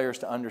get the players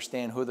to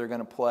understand who they're going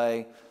to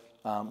play,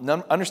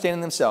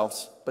 understanding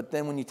themselves, but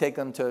then when you take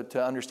them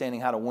to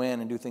understanding how to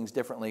win and do things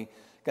differently,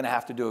 going to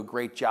have to do a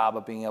great job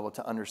of being able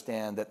to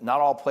understand that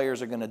not all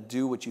players are going to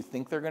do what you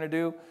think they're going to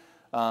do.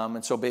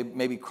 And so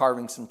maybe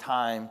carving some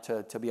time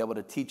to be able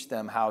to teach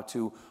them how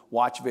to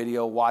watch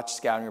video, watch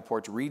scouting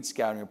reports, read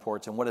scouting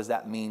reports, and what does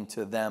that mean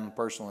to them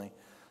personally.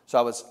 So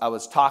I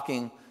was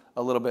talking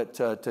a little bit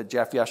to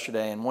Jeff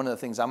yesterday, and one of the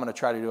things I'm going to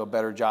try to do a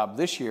better job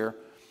this year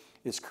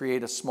is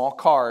create a small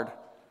card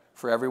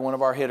for every one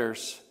of our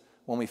hitters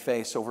when we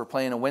face. So if we're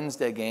playing a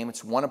Wednesday game,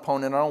 it's one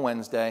opponent on a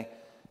Wednesday,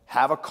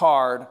 have a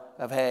card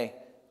of, hey,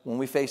 when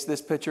we face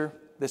this pitcher,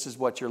 this is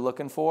what you're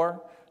looking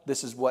for.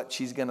 This is what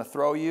she's going to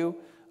throw you.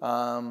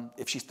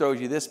 If she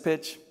throws you this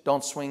pitch,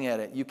 don't swing at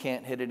it. You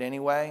can't hit it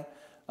anyway.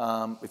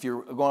 If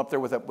you're going up there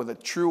with a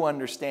true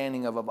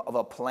understanding of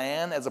a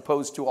plan, as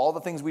opposed to all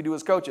the things we do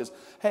as coaches.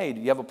 Hey,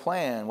 do you have a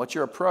plan? What's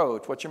your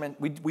approach?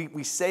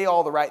 We say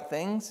all the right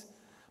things,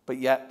 but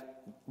yet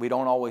we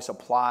don't always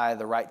apply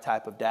the right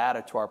type of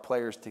data to our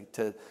players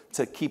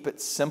to keep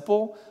it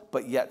simple,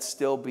 but yet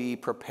still be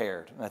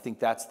prepared. And I think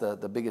that's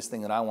the biggest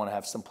thing that I want to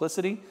have: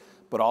 simplicity,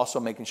 but also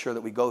making sure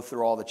that we go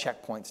through all the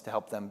checkpoints to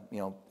help them,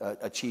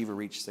 achieve or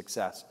reach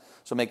success.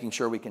 So making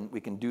sure we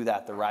can do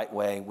that the right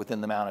way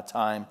within the amount of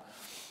time.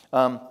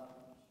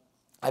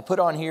 I put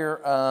on here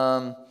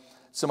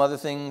some other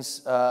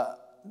things.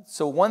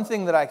 So one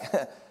thing that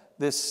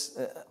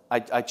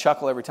I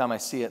chuckle every time I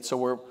see it.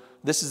 So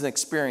this is an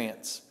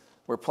experience.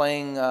 We're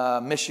playing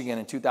Michigan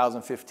in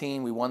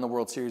 2015. We won the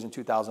World Series in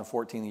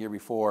 2014, the year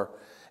before,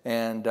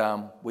 and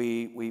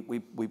we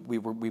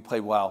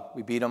played well.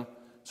 We beat them.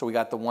 So we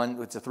got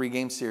it's a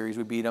 3-game series.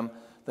 We beat them.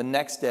 The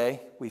next day,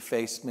 we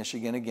faced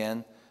Michigan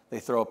again. They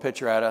throw a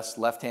pitcher at us,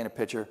 left-handed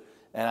pitcher,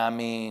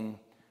 and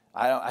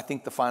I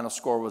think the final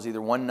score was either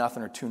 1-0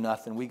 or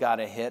 2-0. We got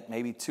a hit,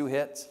 maybe 2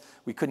 hits.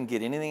 We couldn't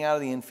get anything out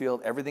of the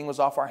infield. Everything was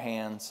off our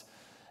hands.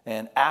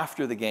 And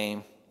after the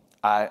game,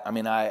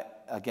 I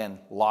again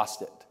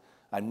lost it.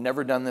 I've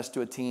never done this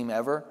to a team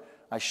ever.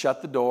 I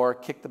shut the door,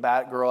 kicked the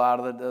bat girl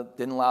out of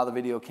didn't allow the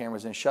video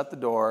cameras in, shut the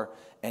door,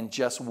 and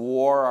just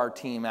wore our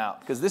team out.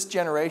 Because this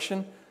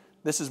generation,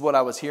 this is what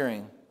I was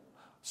hearing.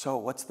 So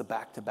what's the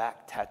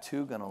back-to-back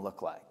tattoo going to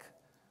look like?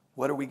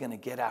 What are we going to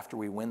get after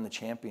we win the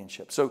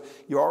championship? So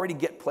you already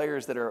get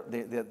players that are,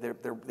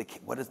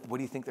 what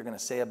do you think they're going to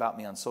say about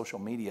me on social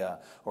media?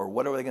 Or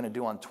what are they going to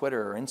do on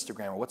Twitter or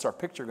Instagram? Or what's our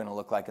picture going to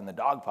look like in the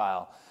dog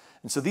pile?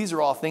 And so these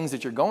are all things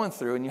that you're going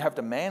through, and you have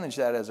to manage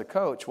that as a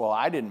coach. Well,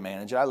 I didn't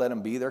manage it. I let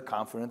them be. They're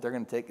confident. They're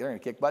going to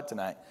kick butt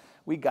tonight.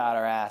 We got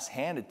our ass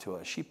handed to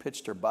us. She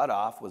pitched her butt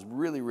off, was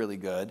really, really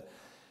good,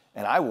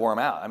 and I wore them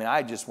out.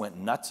 I just went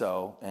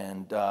nutso,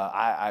 and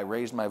I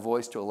raised my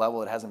voice to a level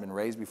that hasn't been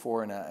raised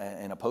before in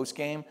a post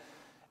game,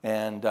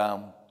 and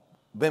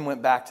then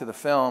went back to the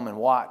film and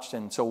watched.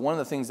 And so one of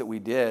the things that we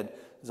did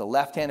is a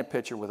left-handed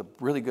pitcher with a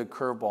really good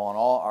curveball, and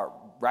all our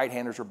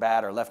right-handers were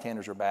bad, our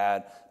left-handers were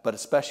bad, but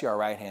especially our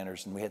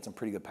right-handers, and we had some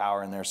pretty good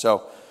power in there.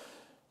 So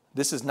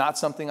this is not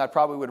something I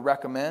probably would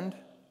recommend,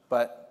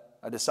 but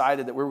I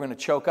decided that we were going to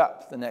choke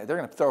up. They're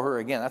going to throw her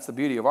again. That's the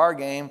beauty of our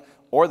game,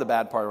 or the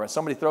bad part of it.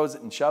 Somebody throws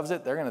it and shoves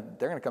it, they're going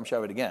to come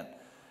shove it again.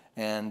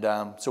 And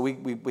so we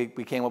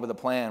came up with a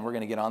plan. We're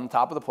going to get on the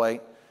top of the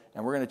plate,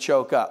 and we're going to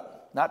choke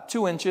up. Not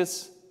 2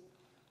 inches,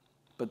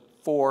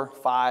 4,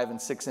 5,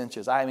 and 6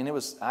 inches. I mean,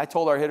 I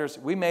told our hitters,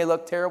 we may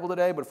look terrible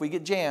today, but if we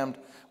get jammed,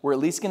 we're at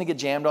least going to get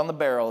jammed on the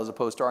barrel as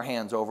opposed to our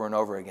hands over and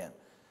over again.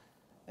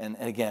 And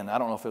again, I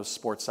don't know if it was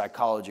sports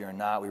psychology or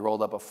not. We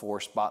rolled up a 4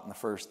 spot in the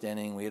first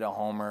inning. We hit a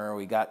homer.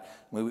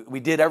 We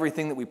did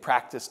everything that we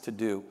practiced to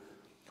do.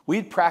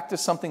 We'd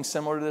practiced something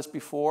similar to this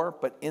before,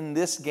 but in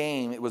this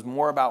game, it was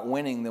more about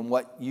winning than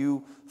what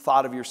you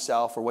thought of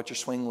yourself or what your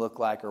swing looked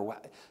like. Or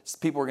what,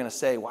 people were going to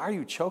say, why are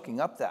you choking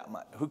up that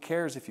much? Who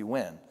cares if you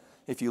win?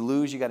 If you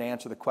lose, you got to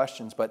answer the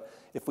questions. But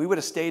if we would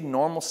have stayed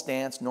normal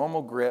stance,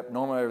 normal grip,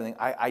 normal everything,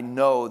 I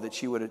know that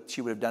she would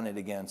have done it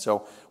again.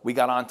 So we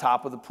got on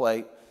top of the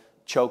plate,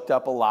 choked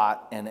up a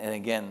lot, and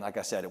again, like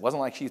I said, it wasn't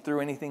like she threw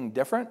anything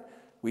different.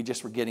 We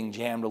just were getting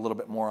jammed a little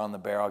bit more on the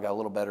barrel, got a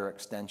little better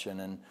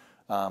extension, and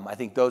I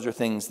think those are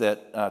things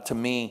that, to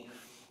me,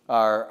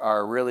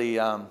 are really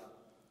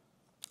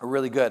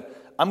good.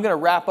 I'm going to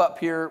wrap up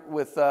here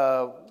with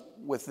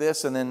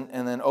this, and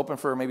then open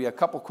for maybe a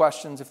couple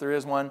questions if there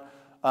is one.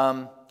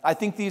 I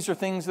think these are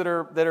things that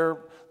are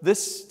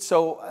this.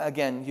 So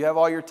again, you have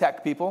all your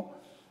tech people,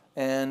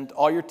 and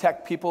all your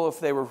tech people, if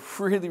they were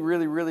really,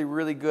 really, really,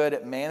 really good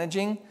at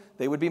managing,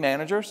 they would be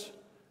managers.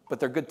 But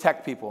they're good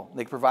tech people.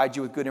 They provide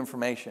you with good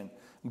information.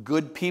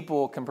 Good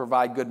people can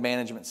provide good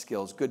management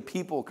skills. Good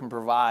people can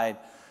provide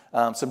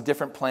some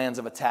different plans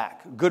of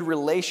attack. Good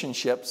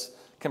relationships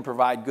can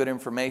provide good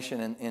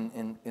information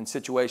in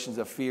situations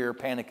of fear,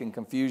 panic, and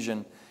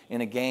confusion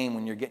in a game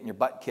when you're getting your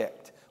butt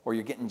kicked, or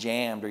you're getting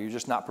jammed, or you're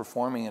just not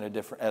performing at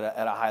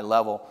a high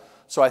level.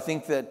 So I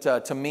think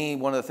that, to me,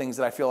 one of the things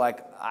that I feel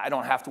like I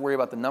don't have to worry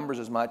about the numbers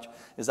as much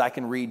is I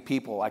can read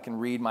people. I can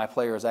read my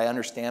players. I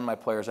understand my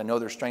players. I know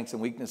their strengths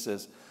and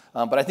weaknesses.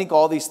 But I think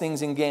all these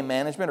things in game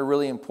management are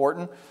really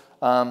important.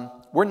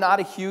 We're not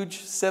a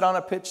huge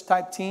sit-on-a-pitch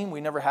type team. We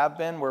never have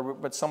been,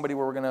 but somebody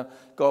where we're going to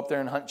go up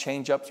there and hunt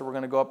change-ups, or we're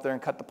going to go up there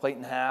and cut the plate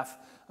in half.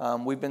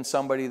 We've been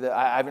somebody that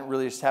I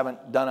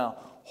haven't done a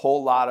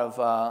whole lot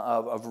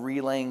of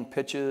relaying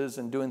pitches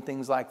and doing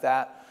things like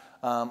that.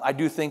 I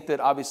do think that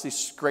obviously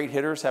great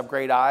hitters have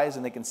great eyes,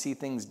 and they can see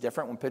things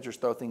different when pitchers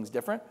throw things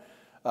different.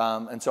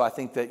 And so I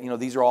think that,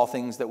 these are all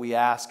things that we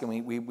ask,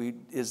 and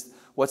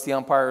what's the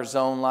umpire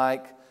zone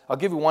like? I'll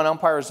give you one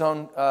umpire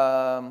zone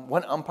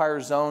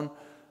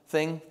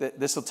thing.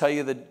 This will tell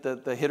you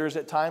the hitters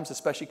at times,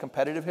 especially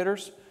competitive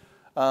hitters.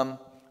 I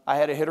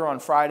had a hitter on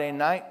Friday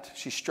night.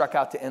 She struck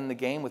out to end the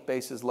game with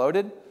bases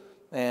loaded,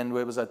 and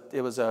it was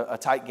a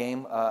tight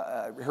game.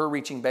 Her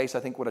reaching base,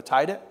 I think, would have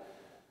tied it.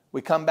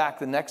 We come back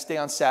the next day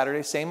on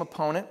Saturday, same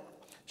opponent.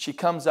 She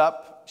comes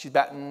up. She's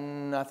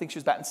batting, I think she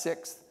was batting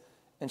 6th,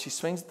 and she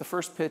swings at the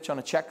first pitch on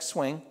a check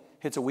swing,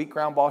 hits a weak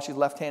ground ball. She's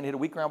left-handed, hit a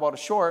weak ground ball to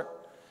short.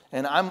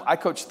 And I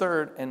coach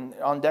third and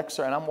on deck,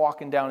 and I'm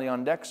walking down the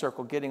on-deck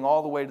circle, getting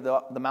all the way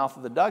to the mouth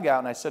of the dugout,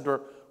 and I said to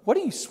her, "What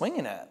are you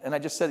swinging at?" And I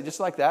just said it just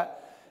like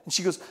that. And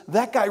she goes,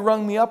 "That guy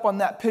rung me up on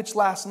that pitch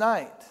last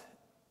night."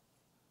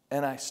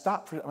 And I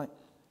stopped for it. I'm like,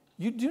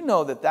 "You do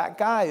know that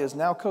guy is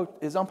now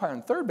is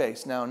umpiring third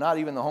base now, not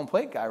even the home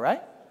plate guy,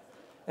 right?"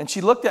 And she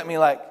looked at me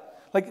like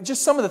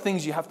just some of the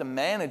things you have to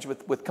manage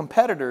with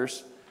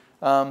competitors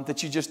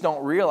that you just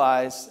don't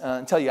realize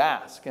until you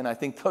ask. And I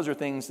think those are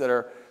things that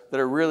are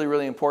really,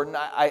 really important.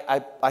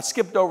 I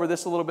skipped over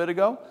this a little bit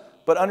ago,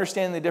 but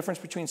understanding the difference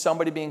between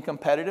somebody being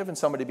competitive and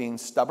somebody being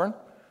stubborn.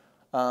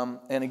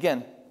 And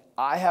again,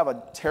 I have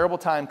a terrible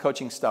time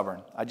coaching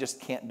stubborn. I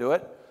just can't do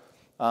it.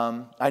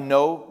 I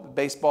know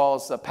baseball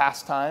is a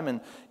pastime,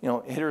 and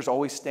hitters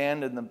always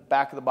stand in the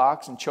back of the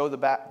box and toe the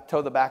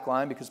back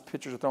line because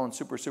pitchers are throwing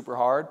super, super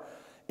hard.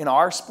 In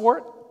our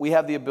sport, we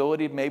have the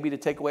ability maybe to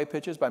take away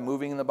pitches by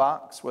moving in the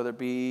box, whether it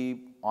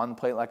be on the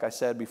plate, like I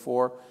said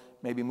before,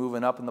 maybe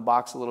moving up in the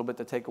box a little bit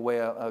to take away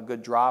a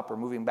good drop, or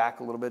moving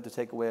back a little bit to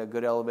take away a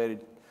good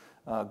elevated,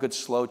 good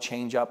slow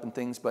change up and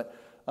things. But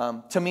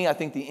to me, I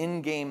think the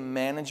in-game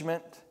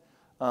management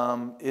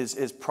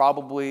is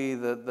probably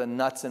the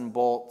nuts and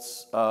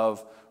bolts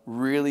of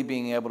really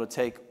being able to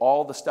take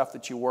all the stuff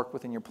that you work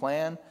with in your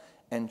plan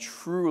and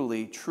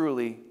truly,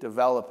 truly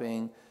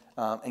developing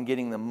and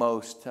getting the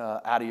most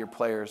out of your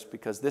players,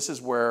 because this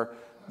is where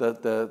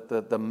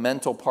the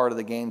mental part of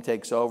the game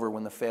takes over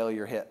when the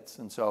failure hits.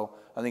 And so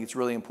I think it's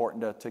really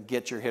important to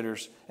get your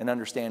hitters and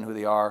understand who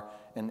they are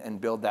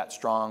and build that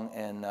strong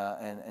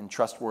and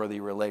trustworthy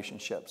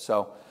relationship.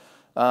 So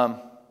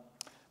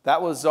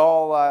that was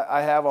all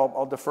I have.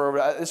 I'll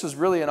defer. This was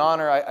really an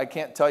honor. I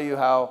can't tell you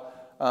how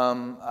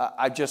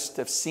I just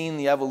have seen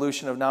the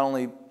evolution of not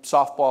only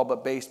softball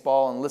but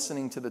baseball, and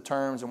listening to the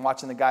terms and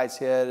watching the guys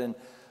hit. And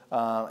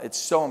it's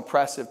so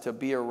impressive to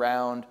be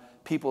around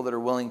people that are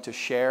willing to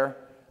share.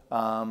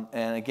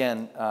 And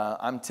again,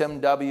 I'm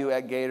Tim W.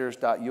 at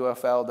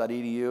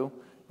gators.ufl.edu.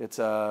 It's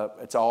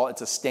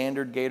a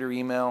standard Gator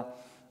email,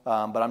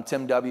 but I'm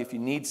Tim W. If you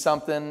need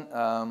something,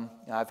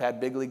 I've had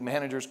big league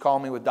managers call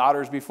me with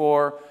daughters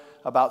before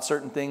about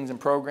certain things and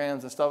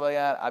programs and stuff like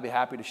that. I'd be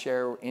happy to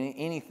share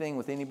anything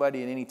with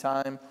anybody at any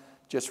time.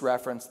 Just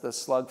reference the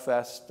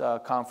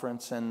SLUGFEST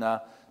Conference, and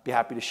be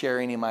happy to share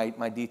any of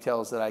my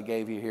details that I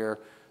gave you here.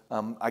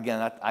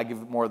 again, I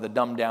give more of the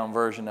dumbed down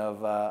version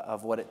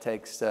of what it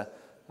takes to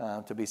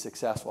be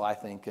successful, I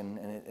think, and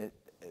it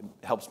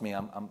helps me.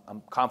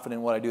 I'm confident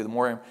in what I do. The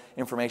more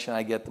information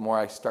I get, the more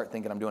I start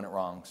thinking I'm doing it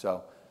wrong.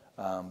 So,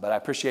 but I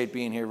appreciate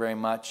being here very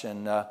much,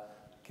 and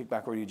kick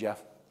back over to you,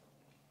 Jeff.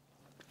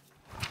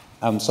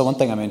 So one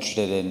thing I'm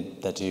interested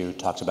in that you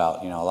talked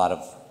about, a lot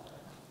of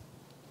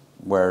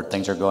where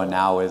things are going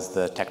now is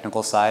the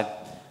technical side,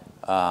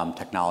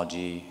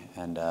 technology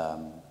and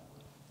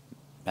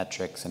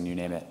metrics and you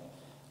name it.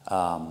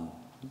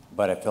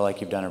 But I feel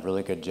like you've done a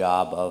really good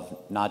job of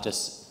not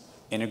just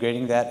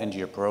integrating that into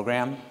your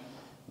program,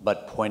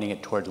 but pointing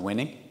it towards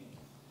winning.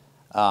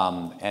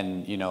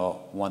 And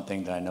one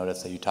thing that I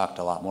noticed that you talked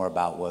a lot more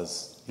about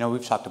was,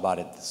 we've talked about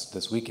it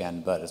this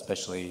weekend, but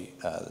especially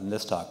in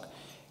this talk,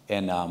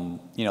 and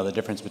the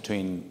difference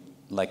between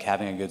like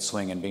having a good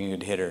swing and being a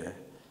good hitter,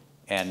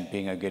 and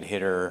being a good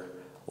hitter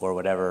or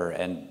whatever,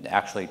 and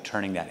actually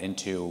turning that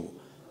into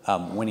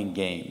winning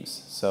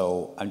games.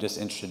 So I'm just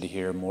interested to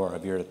hear more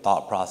of your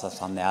thought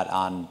process on that,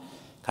 on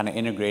kind of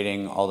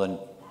integrating all the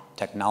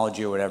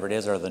technology or whatever it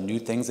is, or the new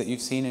things that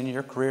you've seen in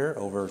your career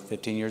over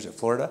 15 years at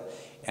Florida,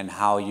 and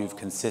how you've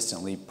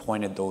consistently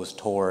pointed those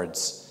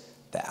towards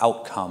the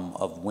outcome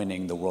of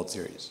winning the World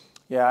Series.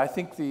 Yeah, I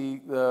think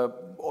the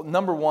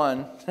number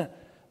one that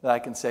I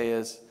can say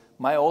is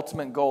my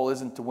ultimate goal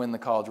isn't to win the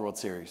College World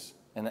Series.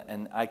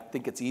 And I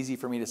think it's easy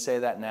for me to say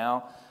that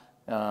now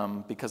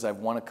because I've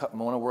won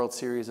a World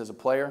Series as a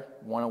player,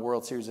 won a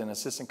World Series as an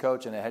assistant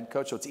coach and a head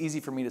coach. So it's easy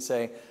for me to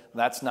say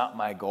that's not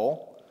my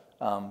goal.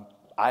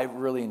 I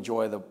really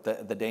enjoy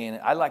the day in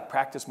it. I like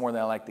practice more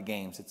than I like the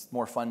games. It's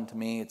more fun to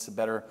me.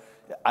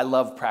 I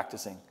love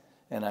practicing.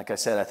 And like I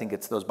said, I think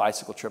it's those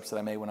bicycle trips that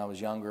I made when I was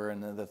younger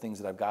and the things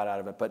that I've got out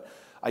of it. But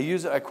I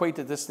equate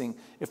to this thing.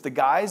 If the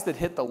guys that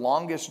hit the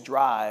longest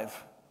drive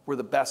were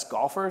the best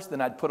golfers,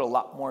 then I'd put a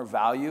lot more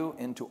value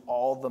into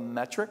all the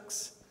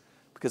metrics,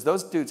 because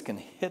those dudes can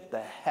hit the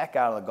heck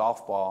out of the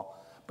golf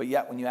ball. But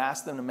yet when you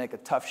ask them to make a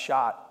tough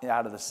shot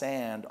out of the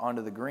sand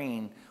onto the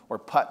green or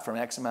putt from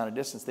X amount of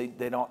distance,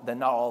 then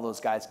not all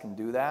those guys can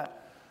do that.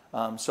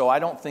 So I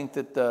don't think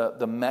that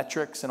the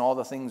metrics and all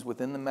the things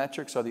within the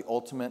metrics are the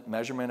ultimate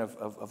measurement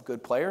of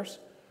good players.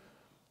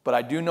 But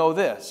I do know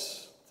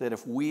this, that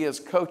if we as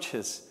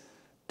coaches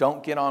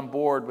don't get on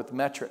board with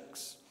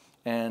metrics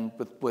and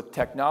with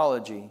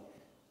technology,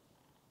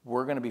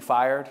 we're going to be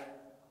fired.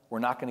 We're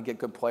not going to get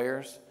good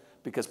players,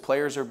 because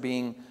players are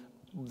being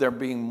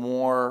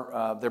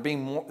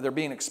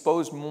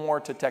exposed more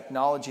to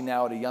technology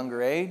now at a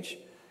younger age.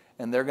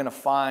 And they're going to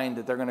find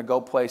that they're going to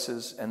go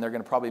places, and they're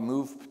going to probably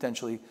move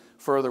potentially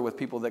further with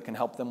people that can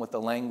help them with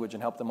the language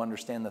and help them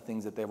understand the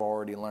things that they've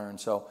already learned.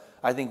 So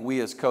I think we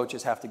as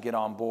coaches have to get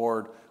on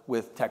board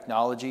with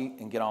technology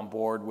and get on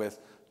board with,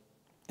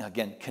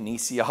 again,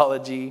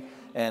 kinesiology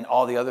and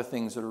all the other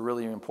things that are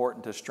really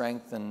important to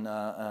strength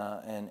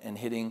and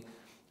hitting.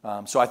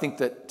 So I think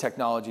that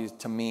technology,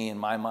 to me, in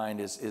my mind,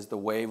 is the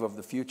wave of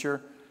the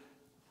future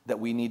that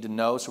we need to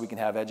know so we can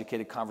have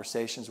educated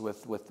conversations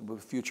with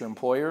future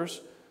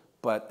employers.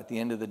 But at the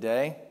end of the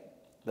day,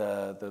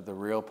 the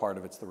real part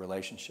of it's the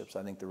relationships.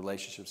 I think the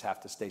relationships have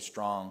to stay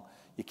strong.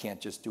 You can't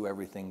just do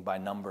everything by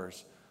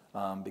numbers,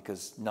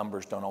 because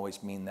numbers don't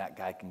always mean that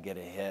guy can get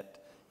a hit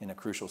in a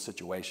crucial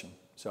situation.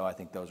 So I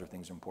think those are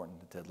things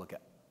important to look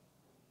at.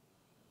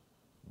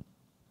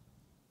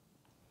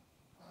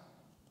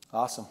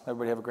 Awesome.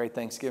 Everybody have a great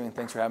Thanksgiving.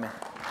 Thanks for having me.